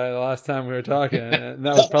whipped a guy the last time we were talking, and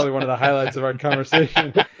that was probably one of the highlights of our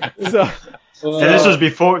conversation. And this was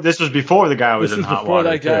before the guy was in hot water.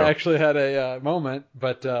 Before that guy actually had a moment.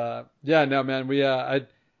 But yeah, no, man,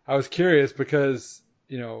 I was curious because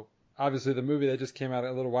obviously the movie that just came out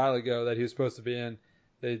a little while ago that he was supposed to be in,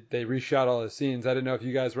 they reshot all his scenes. I didn't know if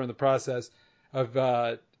you guys were in the process of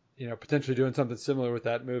potentially doing something similar with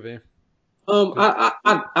that movie.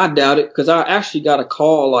 I doubt it because I actually got a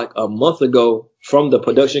call like a month ago from the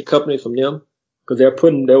production company from them. Because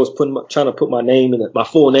trying to put my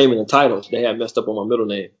full name in the titles. They had messed up on my middle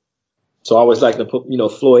name. So I always like to put,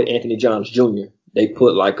 Floyd Anthony Johns Jr. they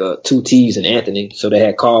put like two T's in Anthony, so they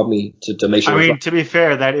had called me to make sure. I mean, to be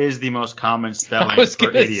fair, that is the most common spelling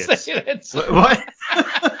for idiots. What?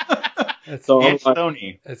 So it's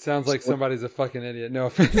Sony. It sounds like somebody's a fucking idiot. No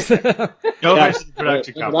offense. No offense to the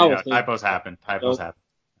production company. No, typos happen. Typos happen.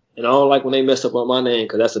 And I don't like when they mess up on my name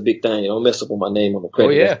because that's a big thing. They don't mess up on my name on the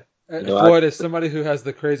credit. Oh yeah. Floyd is somebody who has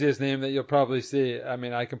the craziest name that you'll probably see. I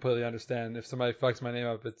mean, I completely understand. If somebody fucks my name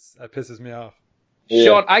up, it pisses me off. Yeah.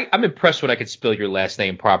 Sean, I'm impressed when I could spell your last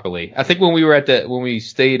name properly. I think when we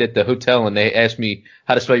stayed at the hotel and they asked me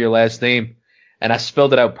how to spell your last name, and I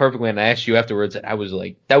spelled it out perfectly, and I asked you afterwards, I was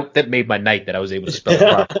like, that made my night that I was able to spell it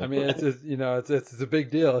properly. I mean, it's a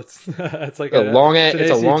big deal. It's like a long ass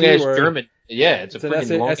word. German. Yeah, it's a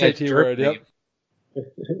freaking long ass SAT word. Yep.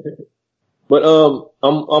 But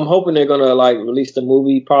I'm hoping they're gonna like release the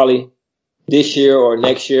movie probably this year or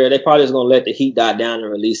next year. They probably just gonna let the heat die down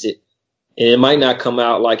and release it. And it might not come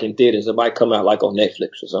out like in theaters. It might come out like on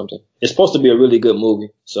Netflix or something. It's supposed to be a really good movie.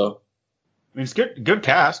 So I mean, it's good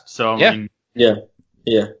cast. So yeah. I mean, yeah.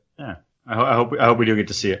 I hope we do get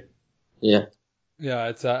to see it. Yeah. Yeah,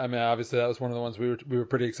 it's. I mean, obviously that was one of the ones we were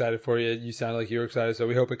pretty excited for you. You sounded like you were excited, so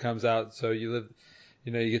we hope it comes out. So you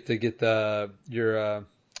get to get your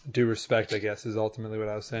due respect, I guess, is ultimately what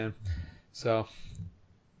I was saying. So,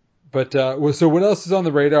 but so what else is on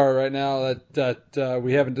the radar right now that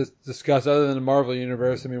we haven't discussed other than the Marvel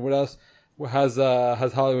universe? I mean, what else has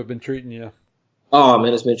Hollywood been treating you? Oh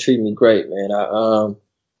man, it's been treating me great, man.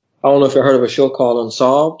 I don't know if you heard of a show called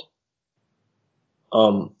Unsolved.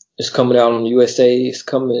 It's coming out on USA. It's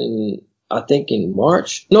coming, I think, in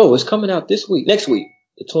March. No, it's coming out next week,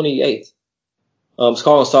 the 28th. It's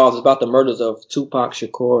called Unsolved. It's about the murders of Tupac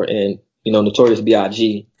Shakur and, Notorious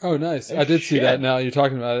B.I.G. Oh, nice. I did see that now. You're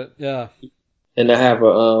talking about it. Yeah. And I have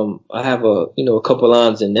a couple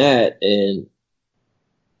lines in that, and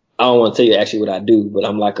I don't want to tell you actually what I do, but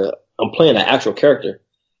I'm playing an actual character.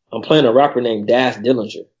 I'm playing a rapper named Daz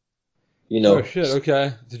Dillinger. Oh shit.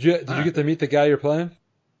 Okay. Did you get to meet the guy you're playing?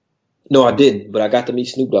 No, I didn't, but I got to meet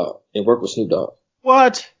Snoop Dogg and work with Snoop Dogg.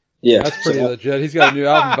 What? Yeah. That's pretty legit. He's got a new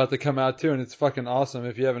album about to come out too, and it's fucking awesome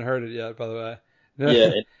if you haven't heard it yet, by the way.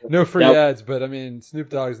 No free ads, but I mean, Snoop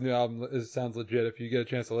Dogg's new album sounds legit if you get a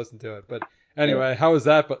chance to listen to it. But anyway, how was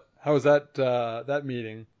that that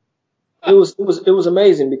meeting? It was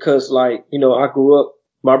amazing because I grew up,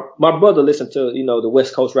 my brother listened to, the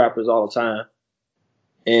West Coast rappers all the time.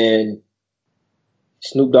 And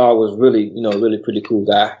Snoop Dogg was really, really pretty cool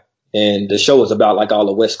guy. And the show was about like all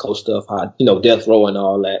the West Coast stuff, how, Death Row and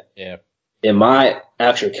all that. Yeah. And my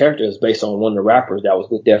actual character is based on one of the rappers that was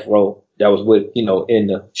with Death Row, that was with, in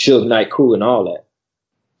the Suge Knight crew and all that.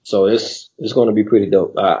 So it's going to be pretty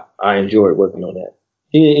dope. I enjoyed working on that.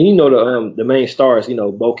 The main stars,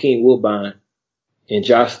 Bokeem Woodbine and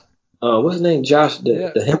Josh, what's his name? Josh,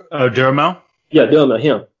 Duhamel? Yeah, Duhamel,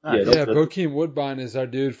 him. Yeah, Bokeem Woodbine is our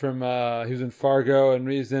dude from he was in Fargo and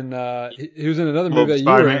he's in he was in another movie that you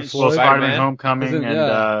were in. Spider-Man Homecoming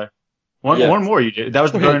and one more you did. That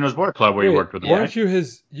was the Billionaires Board Club where you worked with him. Weren't you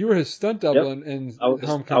you were his stunt double in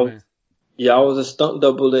Homecoming? I was a stunt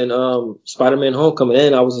double in Spider-Man Homecoming,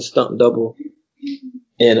 and I was a stunt double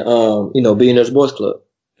in Billionaires Boys Club.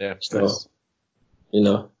 Yeah. So,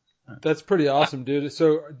 That's pretty awesome, dude.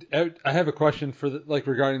 So I have a question for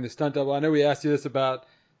regarding the stunt double. I know we asked you this about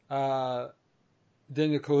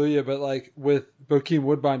Daniel Kaluuya, but with Bokeem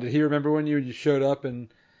Woodbine, did he remember when you showed up,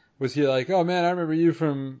 and was he like, "Oh man, I remember you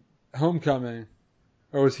from Homecoming,"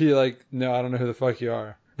 or was he like, "No, I don't know who the fuck you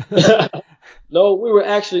are"? No, we were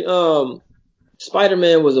actually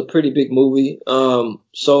Spider-Man was a pretty big movie.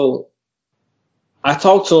 So I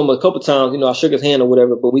talked to him a couple times, I shook his hand or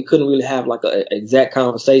whatever, but we couldn't really have an exact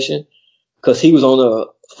conversation because he was on the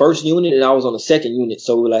first unit and I was on the second unit.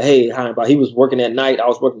 So we were like, hey, he was working at night, I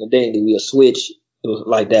was working the day, and then we would switch. It was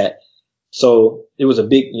like that. So it was a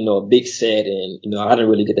big, big set, and I didn't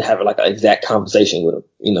really get to have an exact conversation with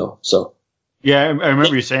him, so. Yeah, I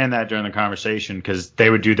remember you saying that during the conversation because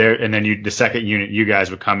they would do and then the second unit, you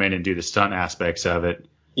guys would come in and do the stunt aspects of it.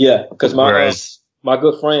 Yeah, because my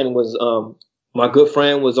good friend was on,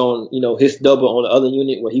 his double on the other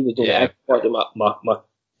unit where he was doing the acting part.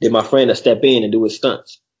 Did my friend to step in and do his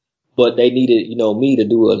stunts, but they needed, me to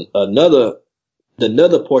do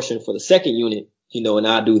another portion for the second unit, and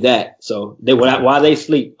I do that. So while they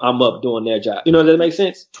sleep, I'm up doing their job. Does that make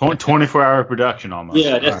sense? 24-hour production almost.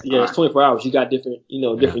 Yeah, it's 24 hours. You got different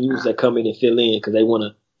users that come in and fill in because they want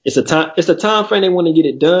to. It's a time frame they want to get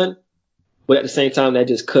it done, but at the same time they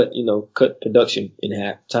just cut production in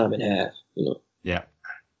half. Yeah.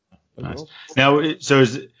 Nice. Now, so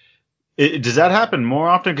Does that happen more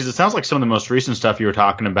often? Because it sounds like some of the most recent stuff you were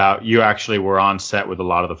talking about, you actually were on set with a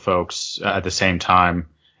lot of the folks at the same time.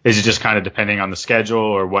 Is it just kind of depending on the schedule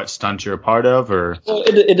or what stunt you're a part of, or? Well,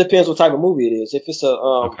 it depends what type of movie it is. If it's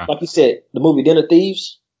like you said, the movie Den of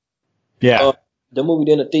Thieves. Yeah. The movie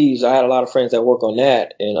Den of Thieves, I had a lot of friends that work on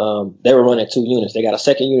that, and they were running 2 units. They got a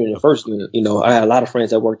second unit and a first unit. I had a lot of friends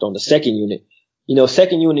that worked on the second unit.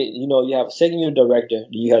 Second unit, you have a second unit director, then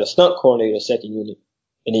you had a stunt coordinator, second unit,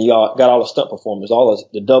 and then you got all the stunt performers, all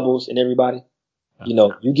the doubles and everybody.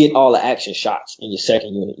 You get all the action shots in your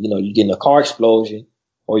second unit. You getting a car explosion,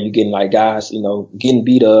 or you getting like guys, getting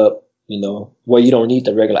beat up, where you don't need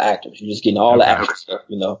the regular actors. You're just getting all the action stuff,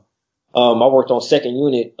 I worked on second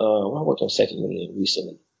unit. I worked on second unit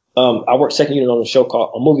recently. I worked second unit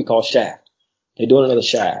on a movie called Shaft. They're doing another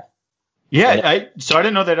Shaft. Yeah, so I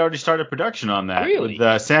didn't know they'd already started production on that. Really?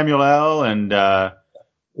 With Samuel L. and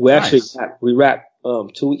We nice. actually we wrapped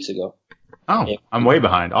 2 weeks ago. Oh, Yeah. I'm way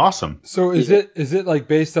behind. Awesome. So is it like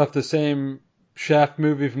based off the same Shaft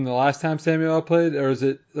movie from the last time Samuel L. played, or is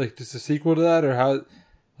it like just a sequel to that, or how?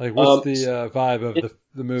 Like, what's the vibe of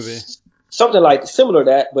the movie? Something like similar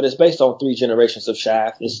to that, but it's based on 3 generations of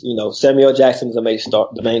Shaft. It's Samuel L. Jackson is the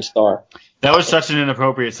main star. That was such an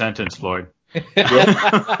inappropriate sentence, Floyd. And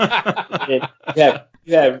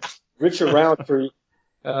you have Richard Roundtree.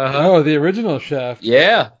 Oh, the original Shaft.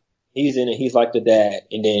 Yeah. He's in it. He's like the dad.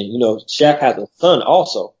 And then Shaft has a son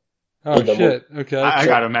also. Oh shit. Okay. I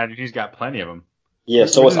gotta imagine he's got plenty of them. Yeah.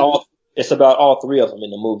 So it's about all 3 of them in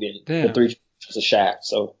the movie. Damn. The 3 generations of Shaft.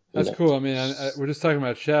 So That's cool. I mean, we're just talking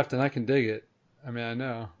about Shaft, and I can dig it. I mean, I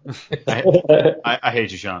know. I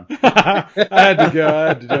hate you, Sean. I had to go. I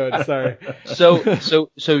had to do it. Sorry. So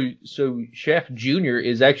Shaft Jr.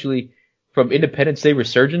 is actually from Independence Day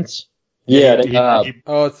Resurgence. Yeah.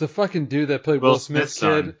 Oh, it's the fucking dude that played Will Smith's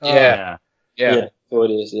son. kid. Yeah. So it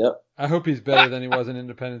is. Yep. I hope he's better than he was in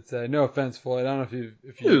Independence Day. No offense, Floyd. I don't know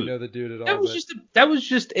if you know the dude at all. That was just That was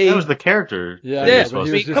the character. Yeah, Yeah, but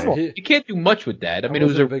he was just, come on. You can't do much with that. I mean, it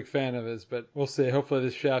was wasn't a big fan of his, but we'll see. Hopefully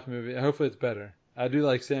this Shaft movie, hopefully it's better. I do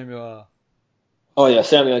like Samuel L. Oh yeah,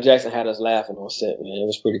 Samuel L. Jackson had us laughing on set, man. It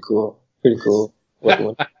was pretty cool. Pretty cool.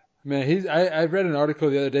 Man, I read an article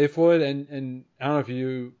the other day, Floyd, and I don't know if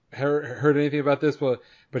you heard anything about this, but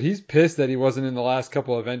he's pissed that he wasn't in the last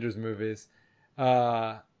couple Avengers movies.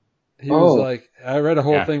 He was like, I read a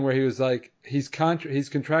whole thing where he was like, he's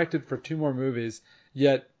contracted for 2 more movies,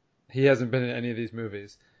 yet he hasn't been in any of these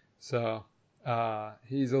movies. So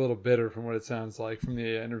he's a little bitter from what it sounds like from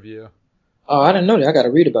the interview. Oh, I didn't know that. I got to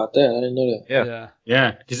read about that. I didn't know that.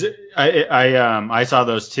 Yeah. Because I saw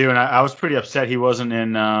those too, and I was pretty upset he wasn't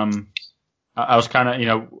in. I was kind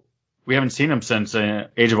of, we haven't seen him since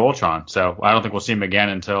Age of Ultron, so I don't think we'll see him again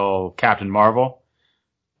until Captain Marvel.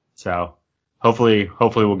 So hopefully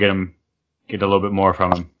we'll get a little bit more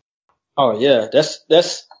from him. Oh yeah, that's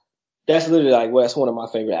literally like that's one of my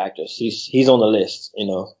favorite actors. He's on the list,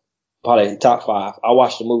 probably top 5. I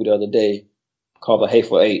watched a movie the other day called The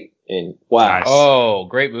Hateful Eight. And wow. Nice. Oh,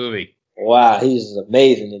 great movie. Wow, he's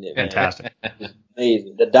amazing in it, man. Fantastic.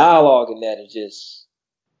 Amazing. The dialogue in that is just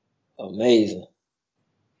amazing.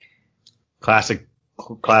 Classic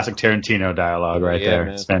Tarantino dialogue right there.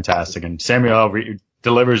 Man. It's fantastic. And Samuel L.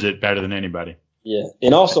 delivers it better than anybody. Yeah.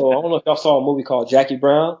 And also, I don't know if y'all saw a movie called Jackie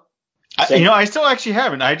Brown. I still actually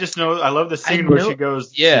haven't. I just know I love the scene where she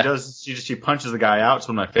goes. Yeah. She punches the guy out. It's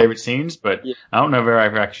one of my favorite scenes, but I don't know if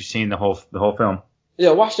I've ever actually seen the whole film.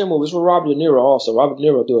 Yeah, watch that movie. It's with Robert De Niro also. Robert De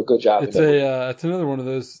Niro do a good job. It's it's another one of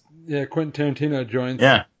those Quentin Tarantino joints.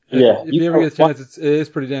 Yeah. Yeah. If you ever get a chance, it is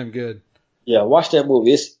pretty damn good. Yeah, watch that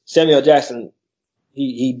movie. It's Samuel L. Jackson.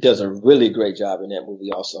 He does a really great job in that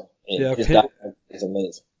movie also. And his dialogue is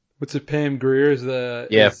amazing. What's it? Pam Grier is the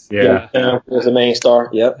is the main star.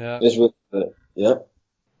 Yep. Yeah. It's really good. Yep.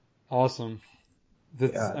 Awesome.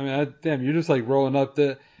 Damn, you're just like rolling up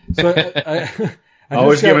the. So I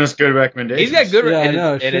always giving us good recommendations. He's got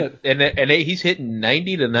good. And he's hitting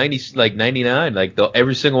 90 to 90, like 99, like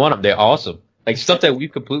every single one of them. They're awesome. Like stuff that we've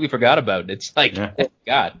completely forgot about. It's like, oh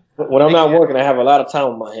God. When I'm not working, I have a lot of time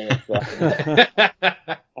on my hands. So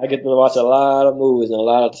I get to watch a lot of movies and a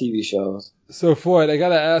lot of TV shows. So Floyd, I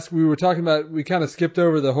gotta ask. We kind of skipped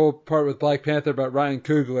over the whole part with Black Panther about Ryan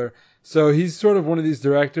Coogler. So he's sort of one of these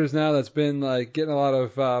directors now that's been like getting a lot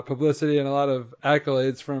of publicity and a lot of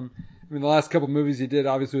accolades from. I mean, the last couple movies he did,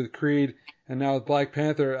 obviously with Creed, and now with Black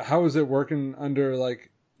Panther. How is it working under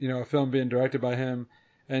a film being directed by him?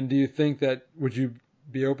 And do you think that would you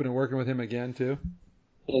be open to working with him again too?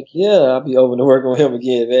 Heck yeah, I'll be open to working with him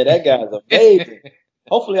again, man. That guy's amazing.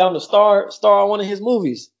 Hopefully, I'm the star of one of his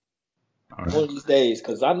movies. one of these days,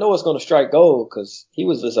 because I know it's going to strike gold, because he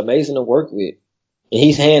was just amazing to work with. And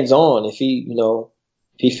he's hands-on. If he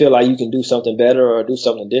feel like you can do something better or do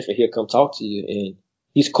something different, he'll come talk to you. And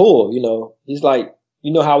he's cool, He's like,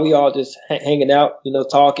 how we all just hanging out,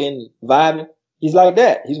 talking, vibing. He's like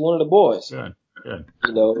that. He's one of the boys. Good.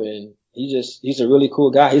 And he's a really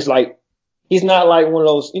cool guy. He's not like one of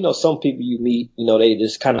those, some people you meet, they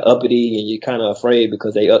just kind of uppity and you're kind of afraid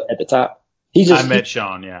because they up at the top. I met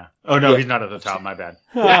Sean, yeah. Oh, no, he's not at the top. My bad.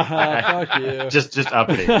 Fuck you. Just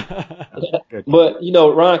uppity. Good. But,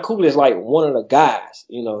 Ryan Coogler is like one of the guys.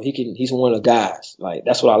 He's one of the guys. Like,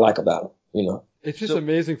 that's what I like about him, It's just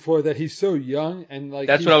amazing, Floyd, that he's so young and like.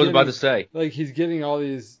 That's what I was about to say. Like, he's getting all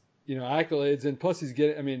these, accolades, and plus he's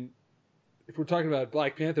getting. I mean, if we're talking about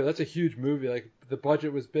Black Panther, that's a huge movie. Like, the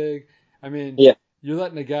budget was big. I mean, you're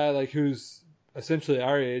letting a guy like who's essentially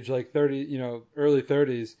our age, like 30, early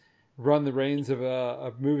 30s, run the reins of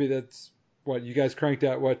a movie that's what you guys cranked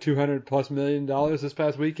out $200+ million this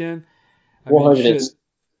past weekend. What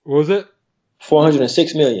was it?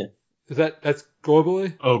 406 million. Is that's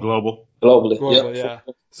globally? Oh, global. Globally, yeah.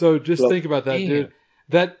 So just think about that, dude.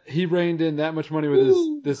 That he reined in that much money with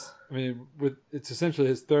it's essentially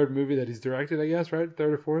his third movie that he's directed, I guess, right?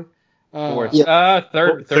 Third or fourth? Fourth.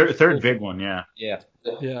 Third big one, yeah.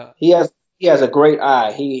 Yeah. He has a great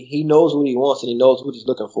eye. He knows what he wants and he knows what he's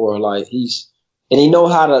looking for. Like he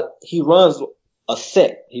runs a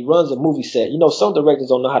set. He runs a movie set. Some directors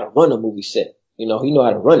don't know how to run a movie set. He know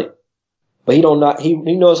how to run it, but he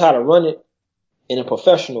knows how to run it in a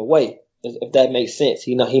professional way. If that makes sense.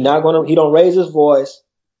 He don't raise his voice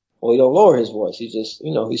or he don't lower his voice. He just,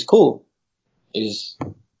 he's cool. He's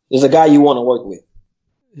a guy you want to work with.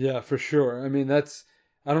 Yeah, for sure. I mean, I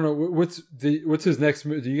don't know what's his next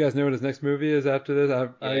movie. Do you guys know what his next movie is after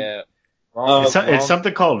this? It's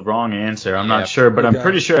something called Wrong Answer. I'm not sure, but I'm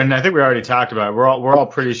pretty sure, and I think we already talked about it. We're all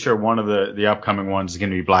pretty sure one of the upcoming ones is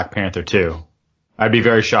going to be Black Panther 2. I'd be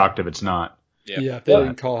very shocked if it's not. Yeah, if they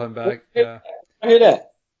didn't call him back. Yeah. I hear that.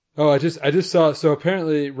 Oh, I just saw. So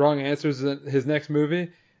apparently, Wrong Answers, his next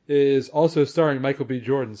movie, is also starring Michael B.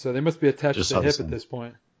 Jordan. So they must be attached to hip at this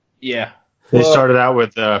point. Yeah. They started out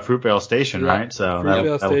with Fruitvale Station, right? So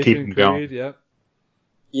that'll keep him going. Yep.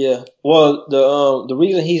 Yeah. Well, the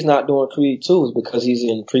reason he's not doing Creed 2 is because he's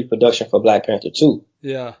in pre-production for Black Panther 2.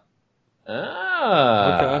 Yeah.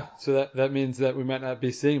 Ah. Okay. So that means that we might not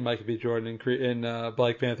be seeing Michael B. Jordan in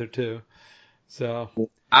Black Panther 2. So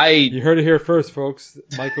you heard it here first, folks.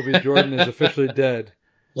 Michael B. Jordan is officially dead.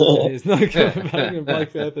 He's not coming back in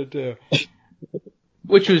Black Panther 2.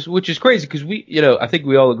 Which is crazy because I think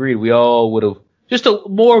we all agreed we all would have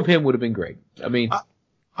more of him would have been great. I mean,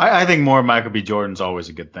 I think more of Michael B. Jordan's always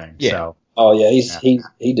a good thing. Yeah. So. Oh yeah, he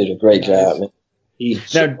did a great job, man.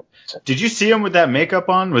 Now, did you see him with that makeup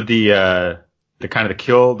on with the kind of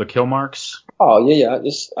the kill marks? Oh yeah.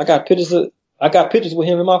 I got pictures with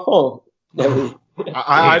him in my phone.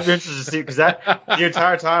 I'm interested to see because that the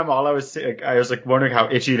entire time I was like wondering how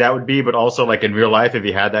itchy that would be, but also like in real life if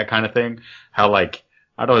he had that kind of thing, how like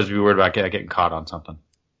I'd always be worried about getting caught on something.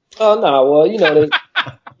 Oh no, well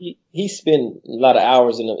he spent a lot of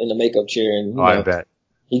hours in the makeup chair, and I bet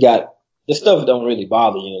he got the stuff don't really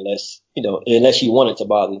bother you unless you want it to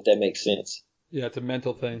bother you, if that makes sense. Yeah, it's a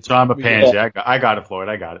mental thing. So I'm a pansy. Yeah. I got it, Floyd.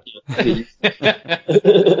 I got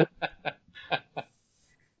it.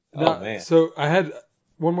 Now, man. So I had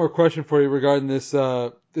one more question for you regarding this.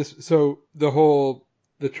 So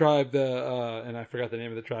the tribe, and I forgot the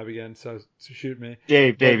name of the tribe again. So shoot me.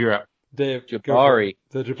 Dave, you're up. Dave Jabari.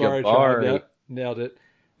 The Jabari tribe. Yep, nailed it.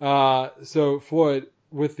 So Floyd,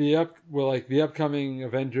 with the upcoming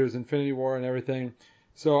Avengers, Infinity War, and everything.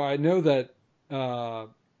 So I know that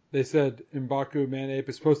they said M'Baku Manape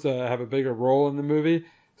is supposed to have a bigger role in the movie.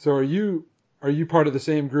 So are you part of the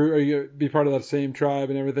same group? Are you be part of that same tribe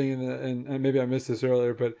and everything? And maybe I missed this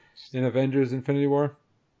earlier, but in Avengers Infinity War?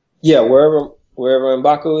 Yeah, wherever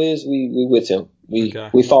M'Baku is, we with him. We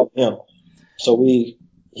follow him. So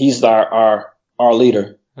he's our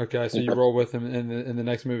leader. Okay, so you roll with him in the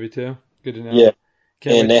next movie too. Good to know. Yeah,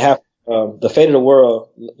 they have the fate of the world,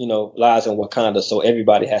 lies in Wakanda. So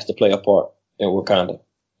everybody has to play a part in Wakanda.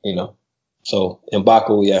 So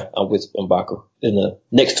M'Baku, yeah, I'm with M'Baku in the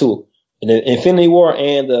next two. In the Infinity War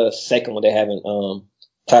and the second one they haven't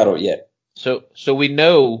titled yet. So we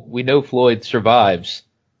know Floyd survives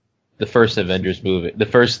the first Avengers movie, the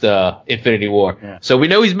first Infinity War. Yeah. So we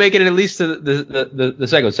know he's making it at least to the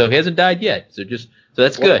second one. So he hasn't died yet. So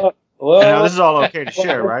that's good. Well, now this is all okay to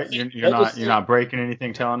share, right? You're not breaking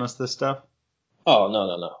anything telling us this stuff? Oh no.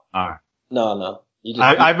 All right. No.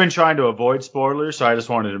 I've been trying to avoid spoilers, so I just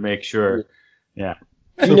wanted to make sure. Yeah.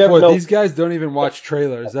 So never know. these guys don't even watch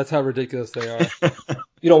trailers. That's how ridiculous they are.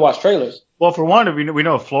 You don't watch trailers. Well, for one, we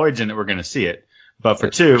know if Floyd's in it, we're going to see it. But for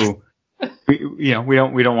two, we don't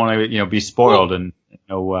want to be spoiled and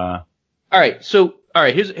All right,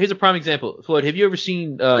 here's a prime example. Floyd, have you ever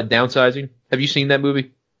seen Downsizing? Have you seen that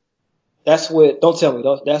movie? That's with. Don't tell me.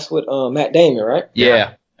 That's with Matt Damon, right?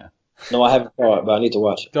 Yeah. No, I haven't saw it, but I need to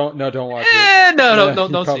watch it. Don't watch it.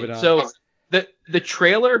 Don't see it. Not. So the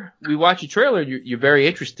trailer, we watch the trailer, you're very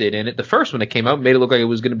interested in it. The first one that came out made it look like it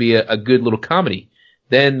was going to be a good little comedy.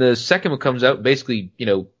 Then the second one comes out, basically,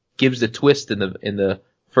 gives the twist in the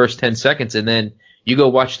first 10 seconds, and then you go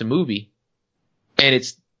watch the movie, and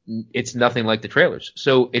it's nothing like the trailers.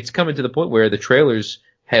 So it's coming to the point where the trailers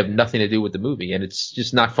have nothing to do with the movie, and it's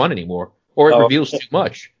just not fun anymore, or it reveals too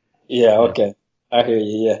much. Yeah, okay. I hear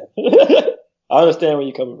you, yeah. I understand where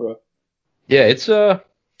you're coming from. Yeah, it's, but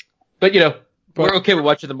we're okay with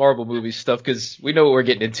watching the Marvel movies stuff because we know what we're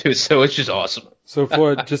getting into, so it's just awesome. So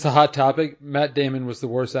for just a hot topic, Matt Damon was the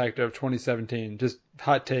worst actor of 2017. Just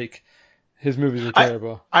hot take. His movies were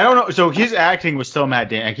terrible. I don't know. So his acting was still Matt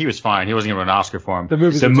Damon. He was fine. He wasn't going to win an Oscar for him.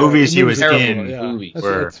 The movies he was terrible. in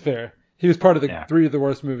were... That's fair. He was part of the 3 of the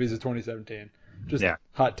worst movies of 2017. Just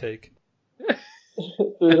hot take.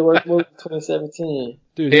 3 of the worst movies of 2017.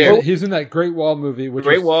 Dude, he was in that Great Wall movie.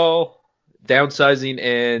 Great Wall, Downsizing,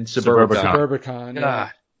 and Suburbicon. Yeah.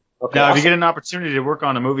 Okay. Now, if you get an opportunity to work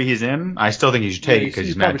on a movie he's in, I still think you should take it because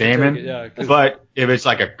he's Matt Damon. But if it's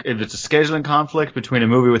a scheduling conflict between a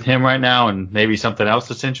movie with him right now and maybe something else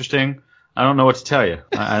that's interesting, I don't know what to tell you.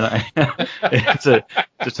 It's a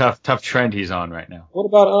tough trend he's on right now. What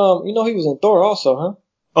about he was in Thor also, huh?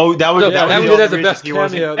 Oh, that was the best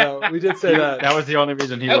cameo though. We did say that. That was the only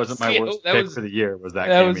reason he wasn't my worst pick for the year. Was that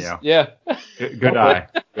cameo? Good eye.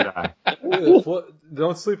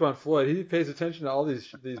 Don't sleep on Floyd. He pays attention to all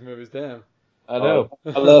these movies. Damn. I know.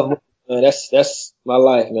 I love movies, man. That's my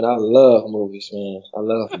life, man. I love movies, man. I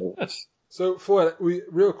love movies. So Floyd,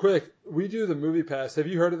 real quick, we do the Movie Pass. Have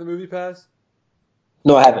you heard of the Movie Pass?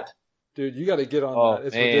 No, I haven't. Dude, you got to get on that.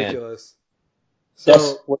 It's ridiculous. So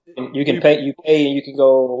that's you can pay and you can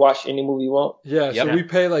go watch any movie you want. Yeah, so we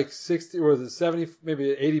pay like 60, or was it 70,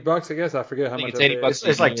 maybe $80, I guess. I forget how much. It's $80.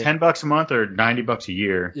 It's like $10 a month or $90 a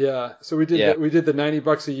year. Yeah, so we did the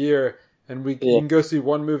 $90 a year, and you can go see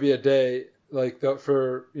one movie a day,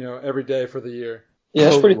 for every day for the year. Yeah,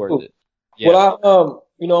 that's pretty cool. Yeah. Well,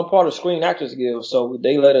 I'm part of Screen Actors Guild, so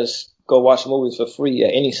they let us go watch movies for free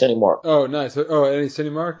at any Cinemark. Oh, nice. Oh, any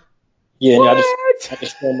Cinemark? Yeah, and I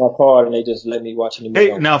just spend my card and they just let me watch any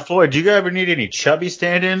movie. Hey, now Floyd, do you ever need any chubby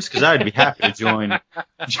stand-ins? Because I'd be happy to join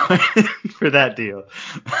for that deal.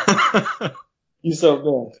 You so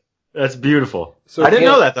good. That's beautiful. So I didn't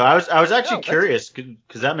know that though. I was actually curious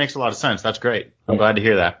because that makes a lot of sense. That's great. I'm glad to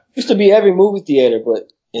hear that. Used to be every movie theater,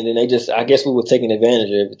 and then I guess we were taking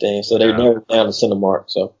advantage of everything, so they narrowed down to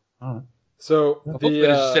Cinemark. So. So hopefully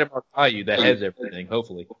there's a Cinemark by you that has everything.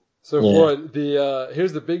 Hopefully. So Floyd,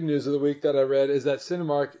 here's the big news of the week that I read is that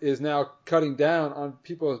Cinemark is now cutting down on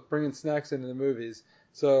people bringing snacks into the movies.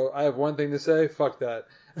 So I have one thing to say: fuck that.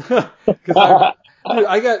 So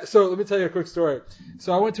let me tell you a quick story.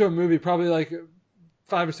 So I went to a movie probably like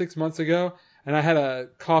 5 or 6 months ago, and I had a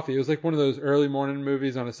coffee. It was like one of those early morning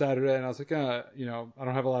movies on a Saturday, and I was like, I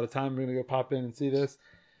don't have a lot of time. I'm gonna go pop in and see this.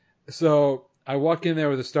 So I walk in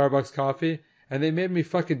there with a Starbucks coffee. And they made me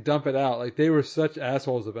fucking dump it out. Like, they were such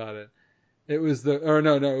assholes about it. It was it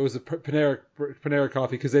was a Panera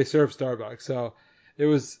coffee because they serve Starbucks. So it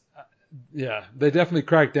was, they definitely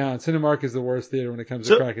cracked down. Cinemark is the worst theater when it comes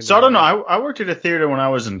to cracking down. So I don't know. I worked at a theater when I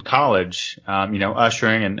was in college,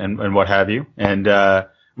 ushering and what have you. And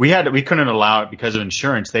we couldn't allow it because of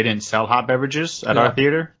insurance. They didn't sell hot beverages at our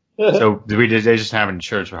theater. So they just have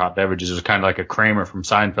insurance for hot beverages. It was kind of like a Kramer from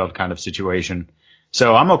Seinfeld kind of situation.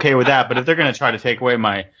 So I'm okay with that, but if they're going to try to take away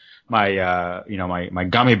my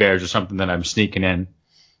gummy bears or something that I'm sneaking in,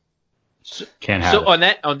 can't have it. So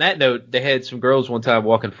on that note, they had some girls one time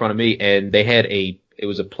walk in front of me, and they had it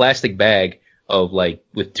was a plastic bag of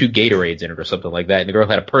with 2 Gatorades in it or something like that, and the girl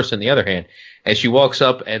had a purse in the other hand, and she walks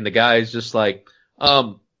up, and the guy's just like,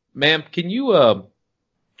 ma'am, can you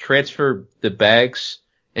transfer the bags?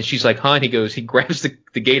 And she's like, huh? And he grabs the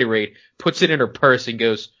Gatorade, puts it in her purse, and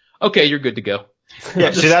goes, okay, you're good to go.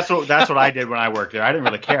 Yeah, see, that's what I did when I worked there. I didn't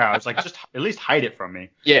really care. I was like, just at least hide it from me.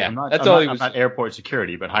 Yeah, I'm not airport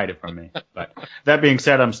security, but hide it from me. But that being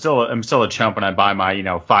said, I'm still a chump when I buy my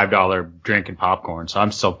 $5 drink and popcorn, so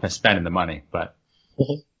I'm still spending the money. But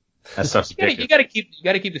that stuff's ridiculous. You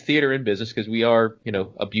got to keep the theater in business because we are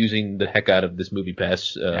abusing the heck out of this Movie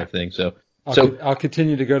Pass thing. So I'll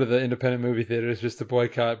continue to go to the independent movie theaters just to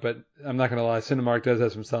boycott, but I'm not going to lie, Cinemark does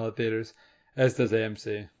have some solid theaters, as does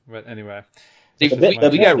AMC. But anyway. we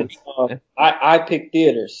got I Pick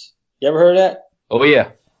Theaters. You ever heard of that? Oh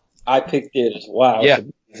yeah. I Pick Theaters. Wow. Yeah.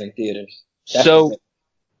 Amazing theaters. So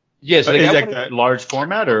is that that large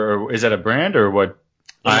format or is that a brand or what?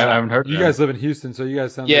 I haven't heard. You guys live in Houston, so you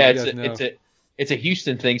guys sound like you guys know. It's a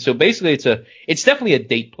Houston thing. So basically, it's definitely a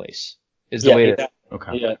date place. Is the way to.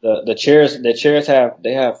 Okay. Yeah, the chairs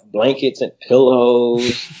have blankets and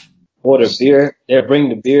pillows. Order beer. They'll bring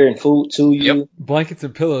the beer and food to you. Yep. Blankets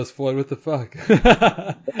and pillows, Floyd. What the fuck?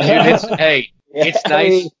 It's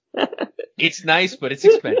nice. It's nice, but it's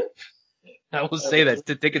expensive. I will say that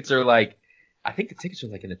the tickets are I think the tickets are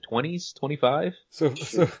in the 20s, 25. So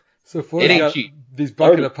Floyd got cheap. These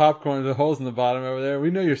bucket of popcorn with the holes in the bottom over there. We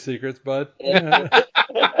know your secrets, bud.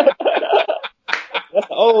 That's an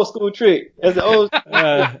old school trick. That's an old.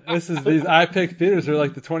 These iPick theaters are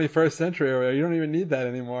like the 21st century over there. You don't even need that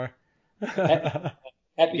anymore.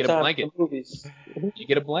 Happy time for movies. You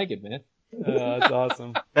get a blanket, man. That's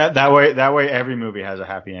awesome. That way every movie has a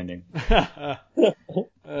happy ending. And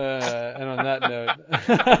on that note.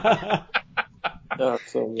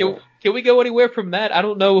 Can we go anywhere from that? I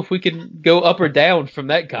don't know if we can go up or down from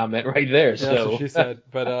that comment right there. Yeah, that's what she said.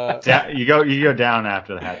 But you go down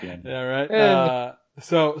after the happy ending. Yeah, right.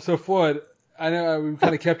 So Floyd, I know we've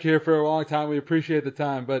kind of kept you here for a long time. We appreciate the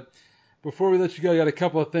time, but before we let you go, I got a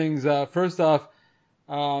couple of things. First off,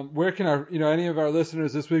 where can any of our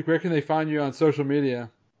listeners this week? Where can they find you on social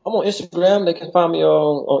media? I'm on Instagram. They can find me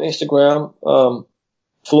on Instagram.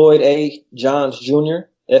 Floyd A. Johns Jr.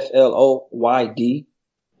 FLOYD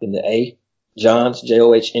in the A. Johns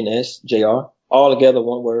JOHNS JR. All together,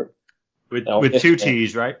 one word. With two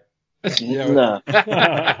T's, right? Nah.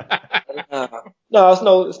 No,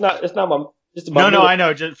 it's not my. No, I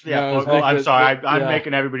know. Just I'm sorry. I'm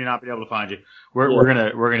making everybody not be able to find you. We're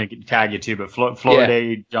gonna tag you too, but Floyd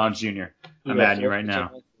A. Johns Jr. I'm adding you right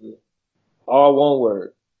now. All one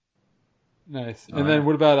word. Nice. And then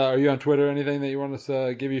what about? Are you on Twitter? Anything that you want us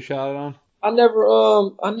to give you a shout out on? I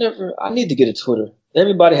need to get a Twitter.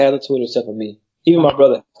 Everybody has a Twitter except for me. Even my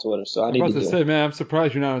brother has Twitter, so I need to say, man, I'm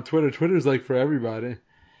surprised you're not on Twitter. Twitter's like for everybody.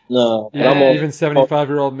 No, even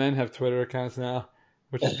 75-year-old men have Twitter accounts now,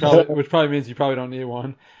 which probably means you probably don't need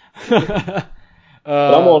one. But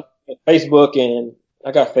I'm on Facebook and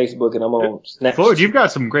I got Facebook and I'm on Snapchat. Floyd, you've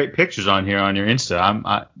got some great pictures on here on your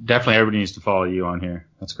Insta. Definitely everybody needs to follow you on here.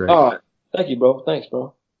 That's great. Oh, thank you, bro. Thanks,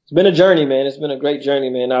 bro. It's been a journey, man. It's been a great journey,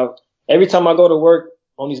 man. Every time I go to work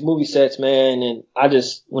on these movie sets, man, and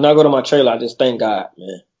when I go to my trailer, I just thank God,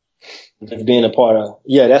 man. Just being a part of.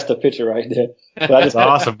 Yeah, that's the picture right there. That's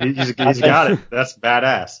awesome. He's got it. That's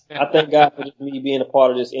badass. I thank God for me being a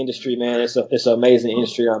part of this industry, man. It's an amazing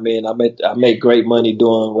industry I'm in. I make great money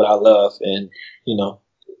doing what I love, and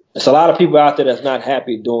there's a lot of people out there that's not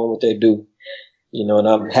happy doing what they do, and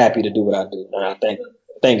I'm happy to do what I do. And I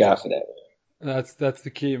thank God for that, man. That's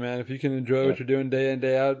the key, man. If you can enjoy what you're doing day in,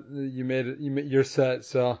 day out, you're set.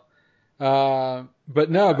 So. But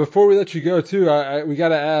no, before we let you go too, we got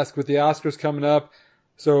to ask with the Oscars coming up.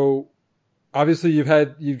 So obviously you've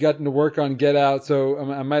gotten to work on Get Out. So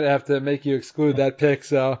I might have to make you exclude that pick.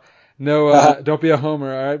 So no, don't be a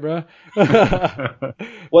homer. All right, bro.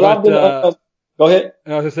 Well, go ahead.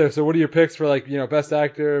 I was gonna say, so what are your picks for best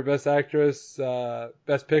actor, best actress,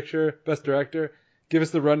 best picture, best director? Give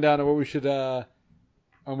us the rundown of what we should, on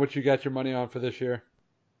what you got your money on for this year.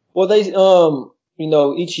 Well,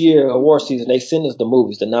 each year, award season, they send us the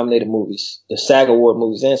movies, the nominated movies, the SAG Award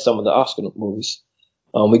movies, and some of the Oscar movies.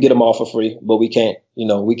 We get them all for free, but we can't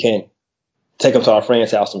take them to our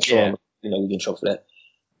friend's house and show them, we get in trouble for that.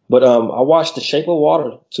 But, I watched The Shape of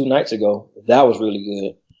Water 2 nights ago. That was really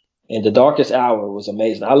good. And The Darkest Hour was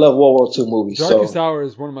amazing. I love World War II movies. Darkest Hour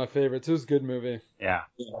is one of my favorites. It was a good movie. Yeah.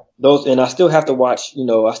 Those, and I still have to watch,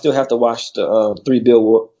 the Three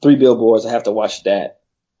Billboards. I have to watch that.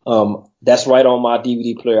 That's right on my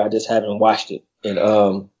DVD player. I just haven't watched it.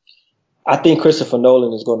 And, I think Christopher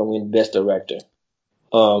Nolan is going to win Best Director,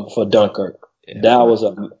 for Dunkirk. Yeah.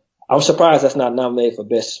 I'm surprised that's not nominated for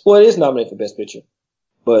Best, well, it is nominated for Best Picture,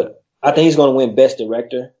 but I think he's going to win Best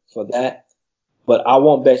Director for that. But I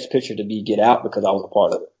want Best Picture to be Get Out because I was a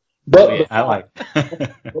part of it. But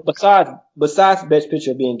besides Best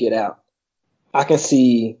Picture being Get Out, I can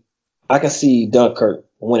see Dunkirk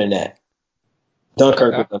winning that.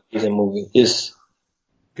 Dunkirk is an amazing movie.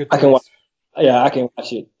 I can watch it I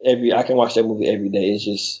can watch that movie every day. It's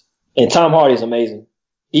just, and Tom Hardy is amazing.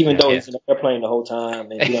 Even though he's in the airplane the whole time,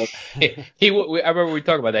 and I remember we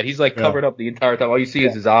talked about that. He's covered up the entire time. All you see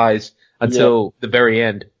is his eyes until the very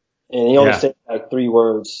end. and he only said like 3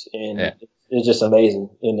 words, and it's just amazing.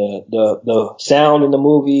 And the sound in the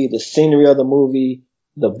movie, the scenery of the movie,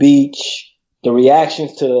 the beach, the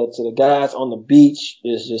reactions to the guys on the beach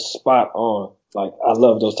is just spot on. Like, I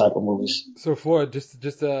love those type of movies. So Floyd, just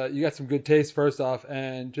you got some good taste first off,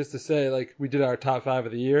 and just to say, like, we did our top 5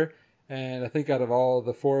 of the year, and I think out of all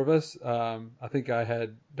the 4 of us, I think I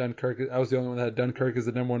had Dunkirk. I was the only one that had Dunkirk as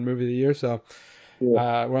the #1 movie of the year. So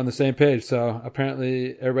we're on the same page. So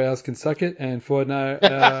apparently everybody else can suck it, and Floyd and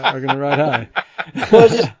I are going to ride high. Well,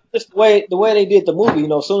 just the way they did the movie.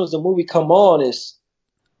 As soon as the movie come on,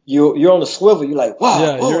 you're on the swivel. You're like, wow.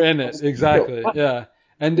 Yeah, you're in it. Exactly. Yeah.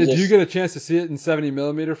 And did you get a chance to see it in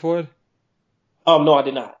 70mm, Floyd? No, I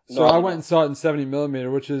did not. So I went and saw it in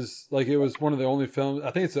 70mm, which is like, it was one of the only films.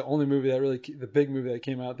 I think it's the only movie the big movie that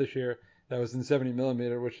came out this year that was in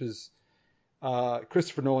 70mm, which is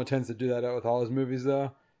Christopher Nolan tends to do that out with all his movies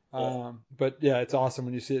though. But yeah, it's awesome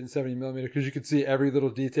when you see it in 70mm because you can see every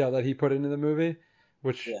little detail that he put into the movie,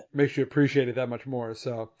 which makes you appreciate it that much more.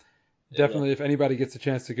 So definitely, if anybody gets a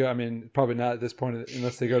chance to go, I mean, probably not at this point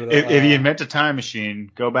unless they go to the. If you invent a time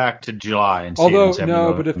machine, go back to July and see. Although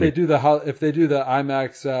no, but if they do the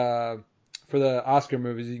IMAX for the Oscar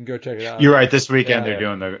movies, you can go check it out. You're right. This weekend they're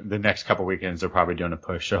doing the next couple weekends. They're probably doing a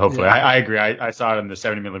push. So hopefully, I agree. I saw it in the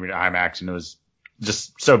 70mm IMAX and it was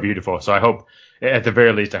just so beautiful. So I hope, at the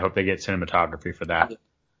very least, I hope they get cinematography for that.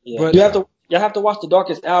 Yeah. But you have to watch The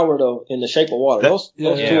Darkest Hour though, in The Shape of Water. Those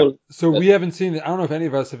two. So we haven't seen it. I don't know if any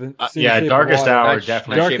of us have seen. Darkest Hour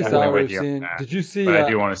definitely. Darkest Hour we've seen. Did you see? But I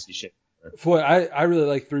do want to see Shape. Floyd, I really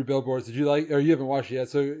like 3 Billboards. Did you like? Or you haven't watched it yet?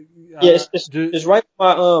 So it's right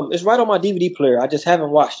on it's right on my DVD player. I just haven't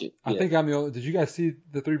watched it. I think I'm the only. Did you guys see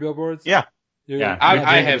the 3 Billboards? Yeah.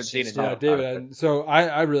 I haven't seen it. Yeah, David. So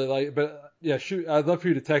I really like it. But yeah, shoot, I'd love for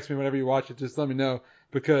you to text me whenever you watch it. Just let me know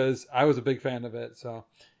because I was a big fan of it. So.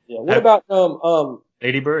 Yeah. What about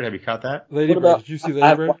Lady Bird? Have you caught that? Lady Bird. Did you see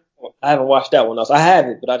Lady Bird? I haven't watched that one else. I have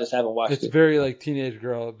it, but I just haven't watched it. It's very like teenage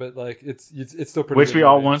girl, but like it's still pretty. Which we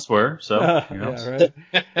all once were. So. Yeah,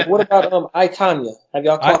 right. What about I, Tonya? Have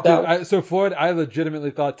y'all caught that? So Floyd, I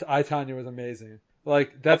legitimately thought I, Tonya was amazing.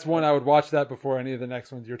 Like that's one I would watch that before any of the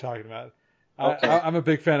next ones you're talking about. Okay. I'm a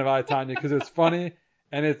big fan of I, Tonya because it's funny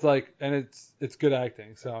and it's like it's good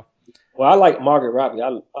acting. So. Well, I like Margaret Robbie. I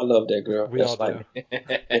love that girl. We all do.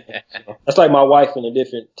 That's like my wife in a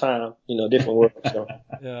different time, different world. So.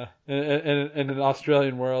 Yeah, and in an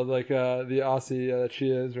Australian world, like the Aussie that she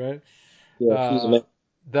is, right? Yeah, she's amazing.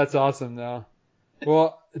 That's awesome. Now,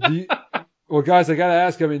 well, guys, I gotta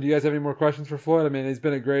ask. I mean, do you guys have any more questions for Floyd? I mean, he's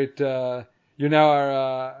been a great. You're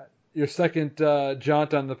now your second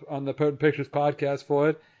jaunt on the Potent Pictures podcast,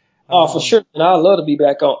 Floyd. Oh, for sure. And I'd love to be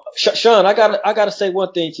back on. Sean, I gotta say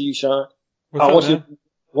one thing to you, Sean. I want you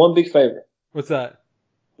one big favor. What's that?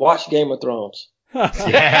 Watch Game of Thrones.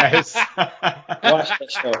 Yes. Watch that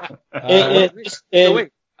show. And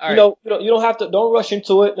you don't rush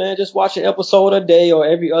into it, man. Just watch an episode a day or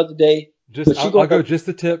every other day. I'll go just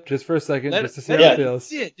the tip, just for a second, just to see how it feels.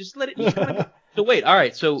 Yeah, just let it. So wait, all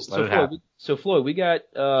right. So Floyd, we got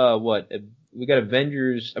we got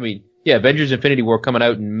Avengers. Avengers Infinity War coming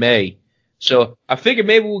out in May. So I figured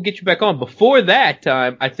maybe we'll get you back on. Before that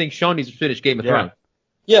time, I think Sean needs to finich Game of Thrones.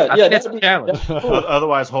 Yeah, that's a challenge. Cool.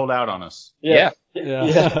 Otherwise, hold out on us. Yeah.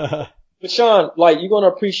 But Sean, you're gonna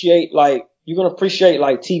appreciate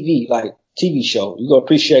TV, like TV show. You're gonna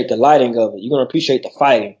appreciate the lighting of it. You're gonna appreciate the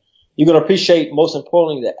fighting. You're gonna appreciate, most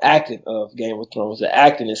importantly, the acting of Game of Thrones. The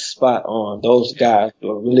acting is spot on. Those guys do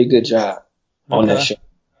a really good job on that show.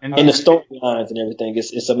 And the storylines and everything.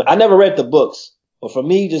 I never read the books, but for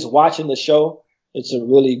me, just watching the show, it's a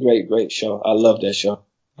really great show. I love that show.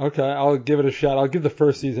 Okay, I'll give it a shot. I'll give the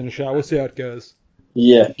first season a shot. We'll see how it goes.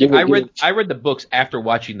 Yeah. I read the books after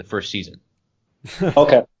watching the first season.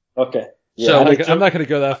 Okay. Yeah, so I'm not going to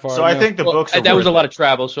go that far. So I think the books. That was a lot of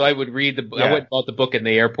travel, so I would read the. Yeah. I went and bought the book in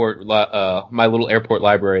the airport, my little airport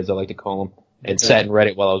library, as I like to call them, and sat and read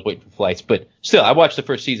it while I was waiting for flights. But still, I watched the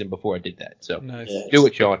first season before I did that. So nice. Do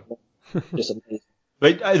it, Sean. Just amazing.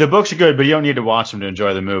 But the books are good, but you don't need to watch them to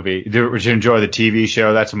enjoy the movie. To enjoy the TV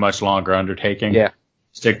show, that's a much longer undertaking. Yeah.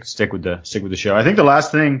 Stick with the show. I think the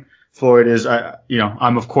last thing, Floyd, is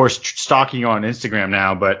I'm of course stalking you on Instagram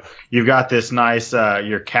now, but you've got this nice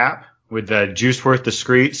your cap with the Juice WRLD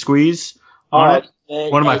the squeeze on it.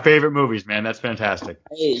 Man, one of my favorite movies, man. That's fantastic.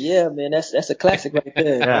 Hey, yeah, man. That's a classic right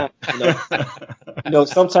there. Yeah.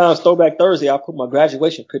 Sometimes Throwback Thursday, I'll put my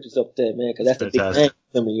graduation pictures up there, man, because that's the big thing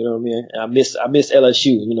to me. You know what I mean? And I miss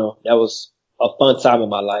LSU. That was a fun time in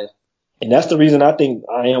my life, and that's the reason I think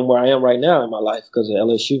I am where I am right now in my life, because of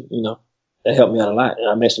LSU. That helped me out a lot, and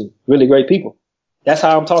I met some really great people. That's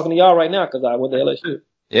how I'm talking to y'all right now because I went to LSU.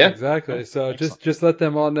 Yeah, Exactly. So just let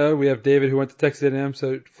them all know. We have David who went to Texas A&M.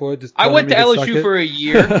 So Floyd, just I tell went him to he can suck LSU it. for a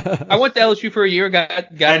year. I went to LSU for a year. Got And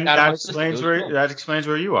out of that my explains system. It was cool. that explains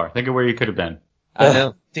where you are. Think of where you could have been. I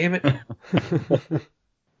know. Damn it.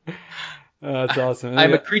 That's awesome.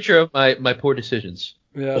 I'm a creature of my poor decisions.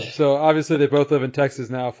 Yeah. So obviously they both live in Texas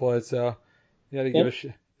now, Floyd. So you got to give a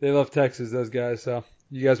shit. They love Texas, those guys. So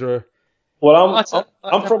you guys were. Well,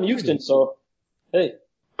 I'm from Houston, so hey,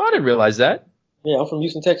 I didn't realize that. yeah, I'm from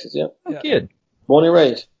Houston, Texas. Yeah, No kid. born and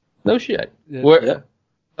raised. No shit. Yeah. Where-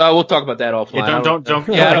 We'll talk about that offline. Yeah, don't Yeah, I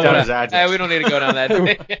write don't down wanna- his address. we don't need to go down that.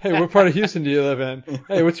 Hey, what part of Houston do you live in?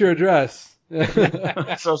 Hey, what's your address?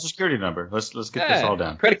 Social security number. Let's get this all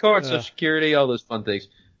down. Credit card, Yeah. Social Security, all those fun things.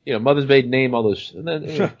 You know, mother's maiden name, all those. And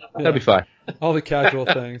then, that'll be fine. All the casual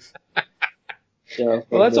things. Yeah,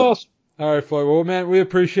 Well, that's awesome. All right, Floyd. Well, man, we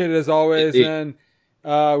appreciate it as always, Indeed. and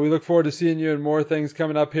we look forward to seeing you and more things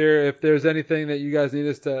coming up here. If there's anything that you guys need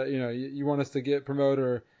us to, you want us to get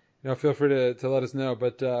promoted, or feel free to let us know.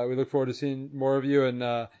 But we look forward to seeing more of you,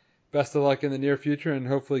 and best of luck in the near future, and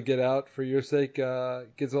hopefully Get Out, for your sake,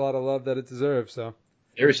 gets a lot of love that it deserves. So.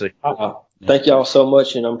 Seriously. Thank y'all so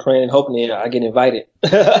much, and I'm praying and hoping that I get invited.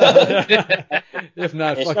 If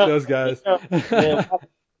not, fuck those guys. Man,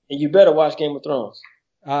 and you better watch Game of Thrones.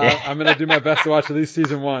 I'm gonna do my best to watch at least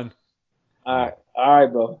season 1. All right,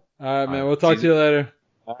 bro. All right, man. We'll talk to you later.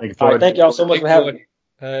 All right, thank y'all so much for having me.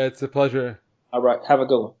 It's a pleasure. All right, have a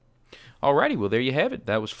good one. Alrighty, well, there you have it.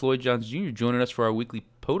 That was Floyd Johns Jr. joining us for our weekly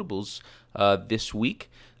Potables this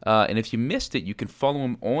week. And if you missed it, you can follow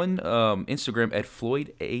him on Instagram at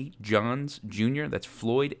Floyd A. Johns Jr. That's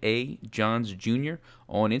Floyd A. Johns Jr.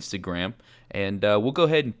 on Instagram. And we'll go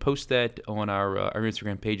ahead and post that on our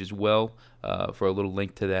Instagram page as well for a little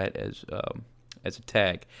link to that as a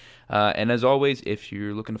tag. And as always, if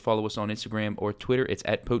you're looking to follow us on Instagram or Twitter, it's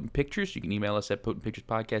at Potent Pictures. You can email us at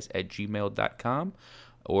potentpicturespodcast@gmail.com.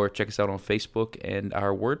 Or check us out on Facebook, and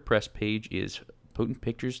our WordPress page is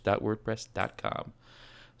potentpictures.wordpress.com.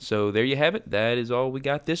 So there you have it. That is all we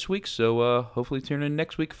got this week. So hopefully tune in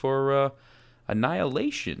next week for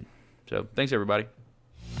Annihilation. So thanks, everybody.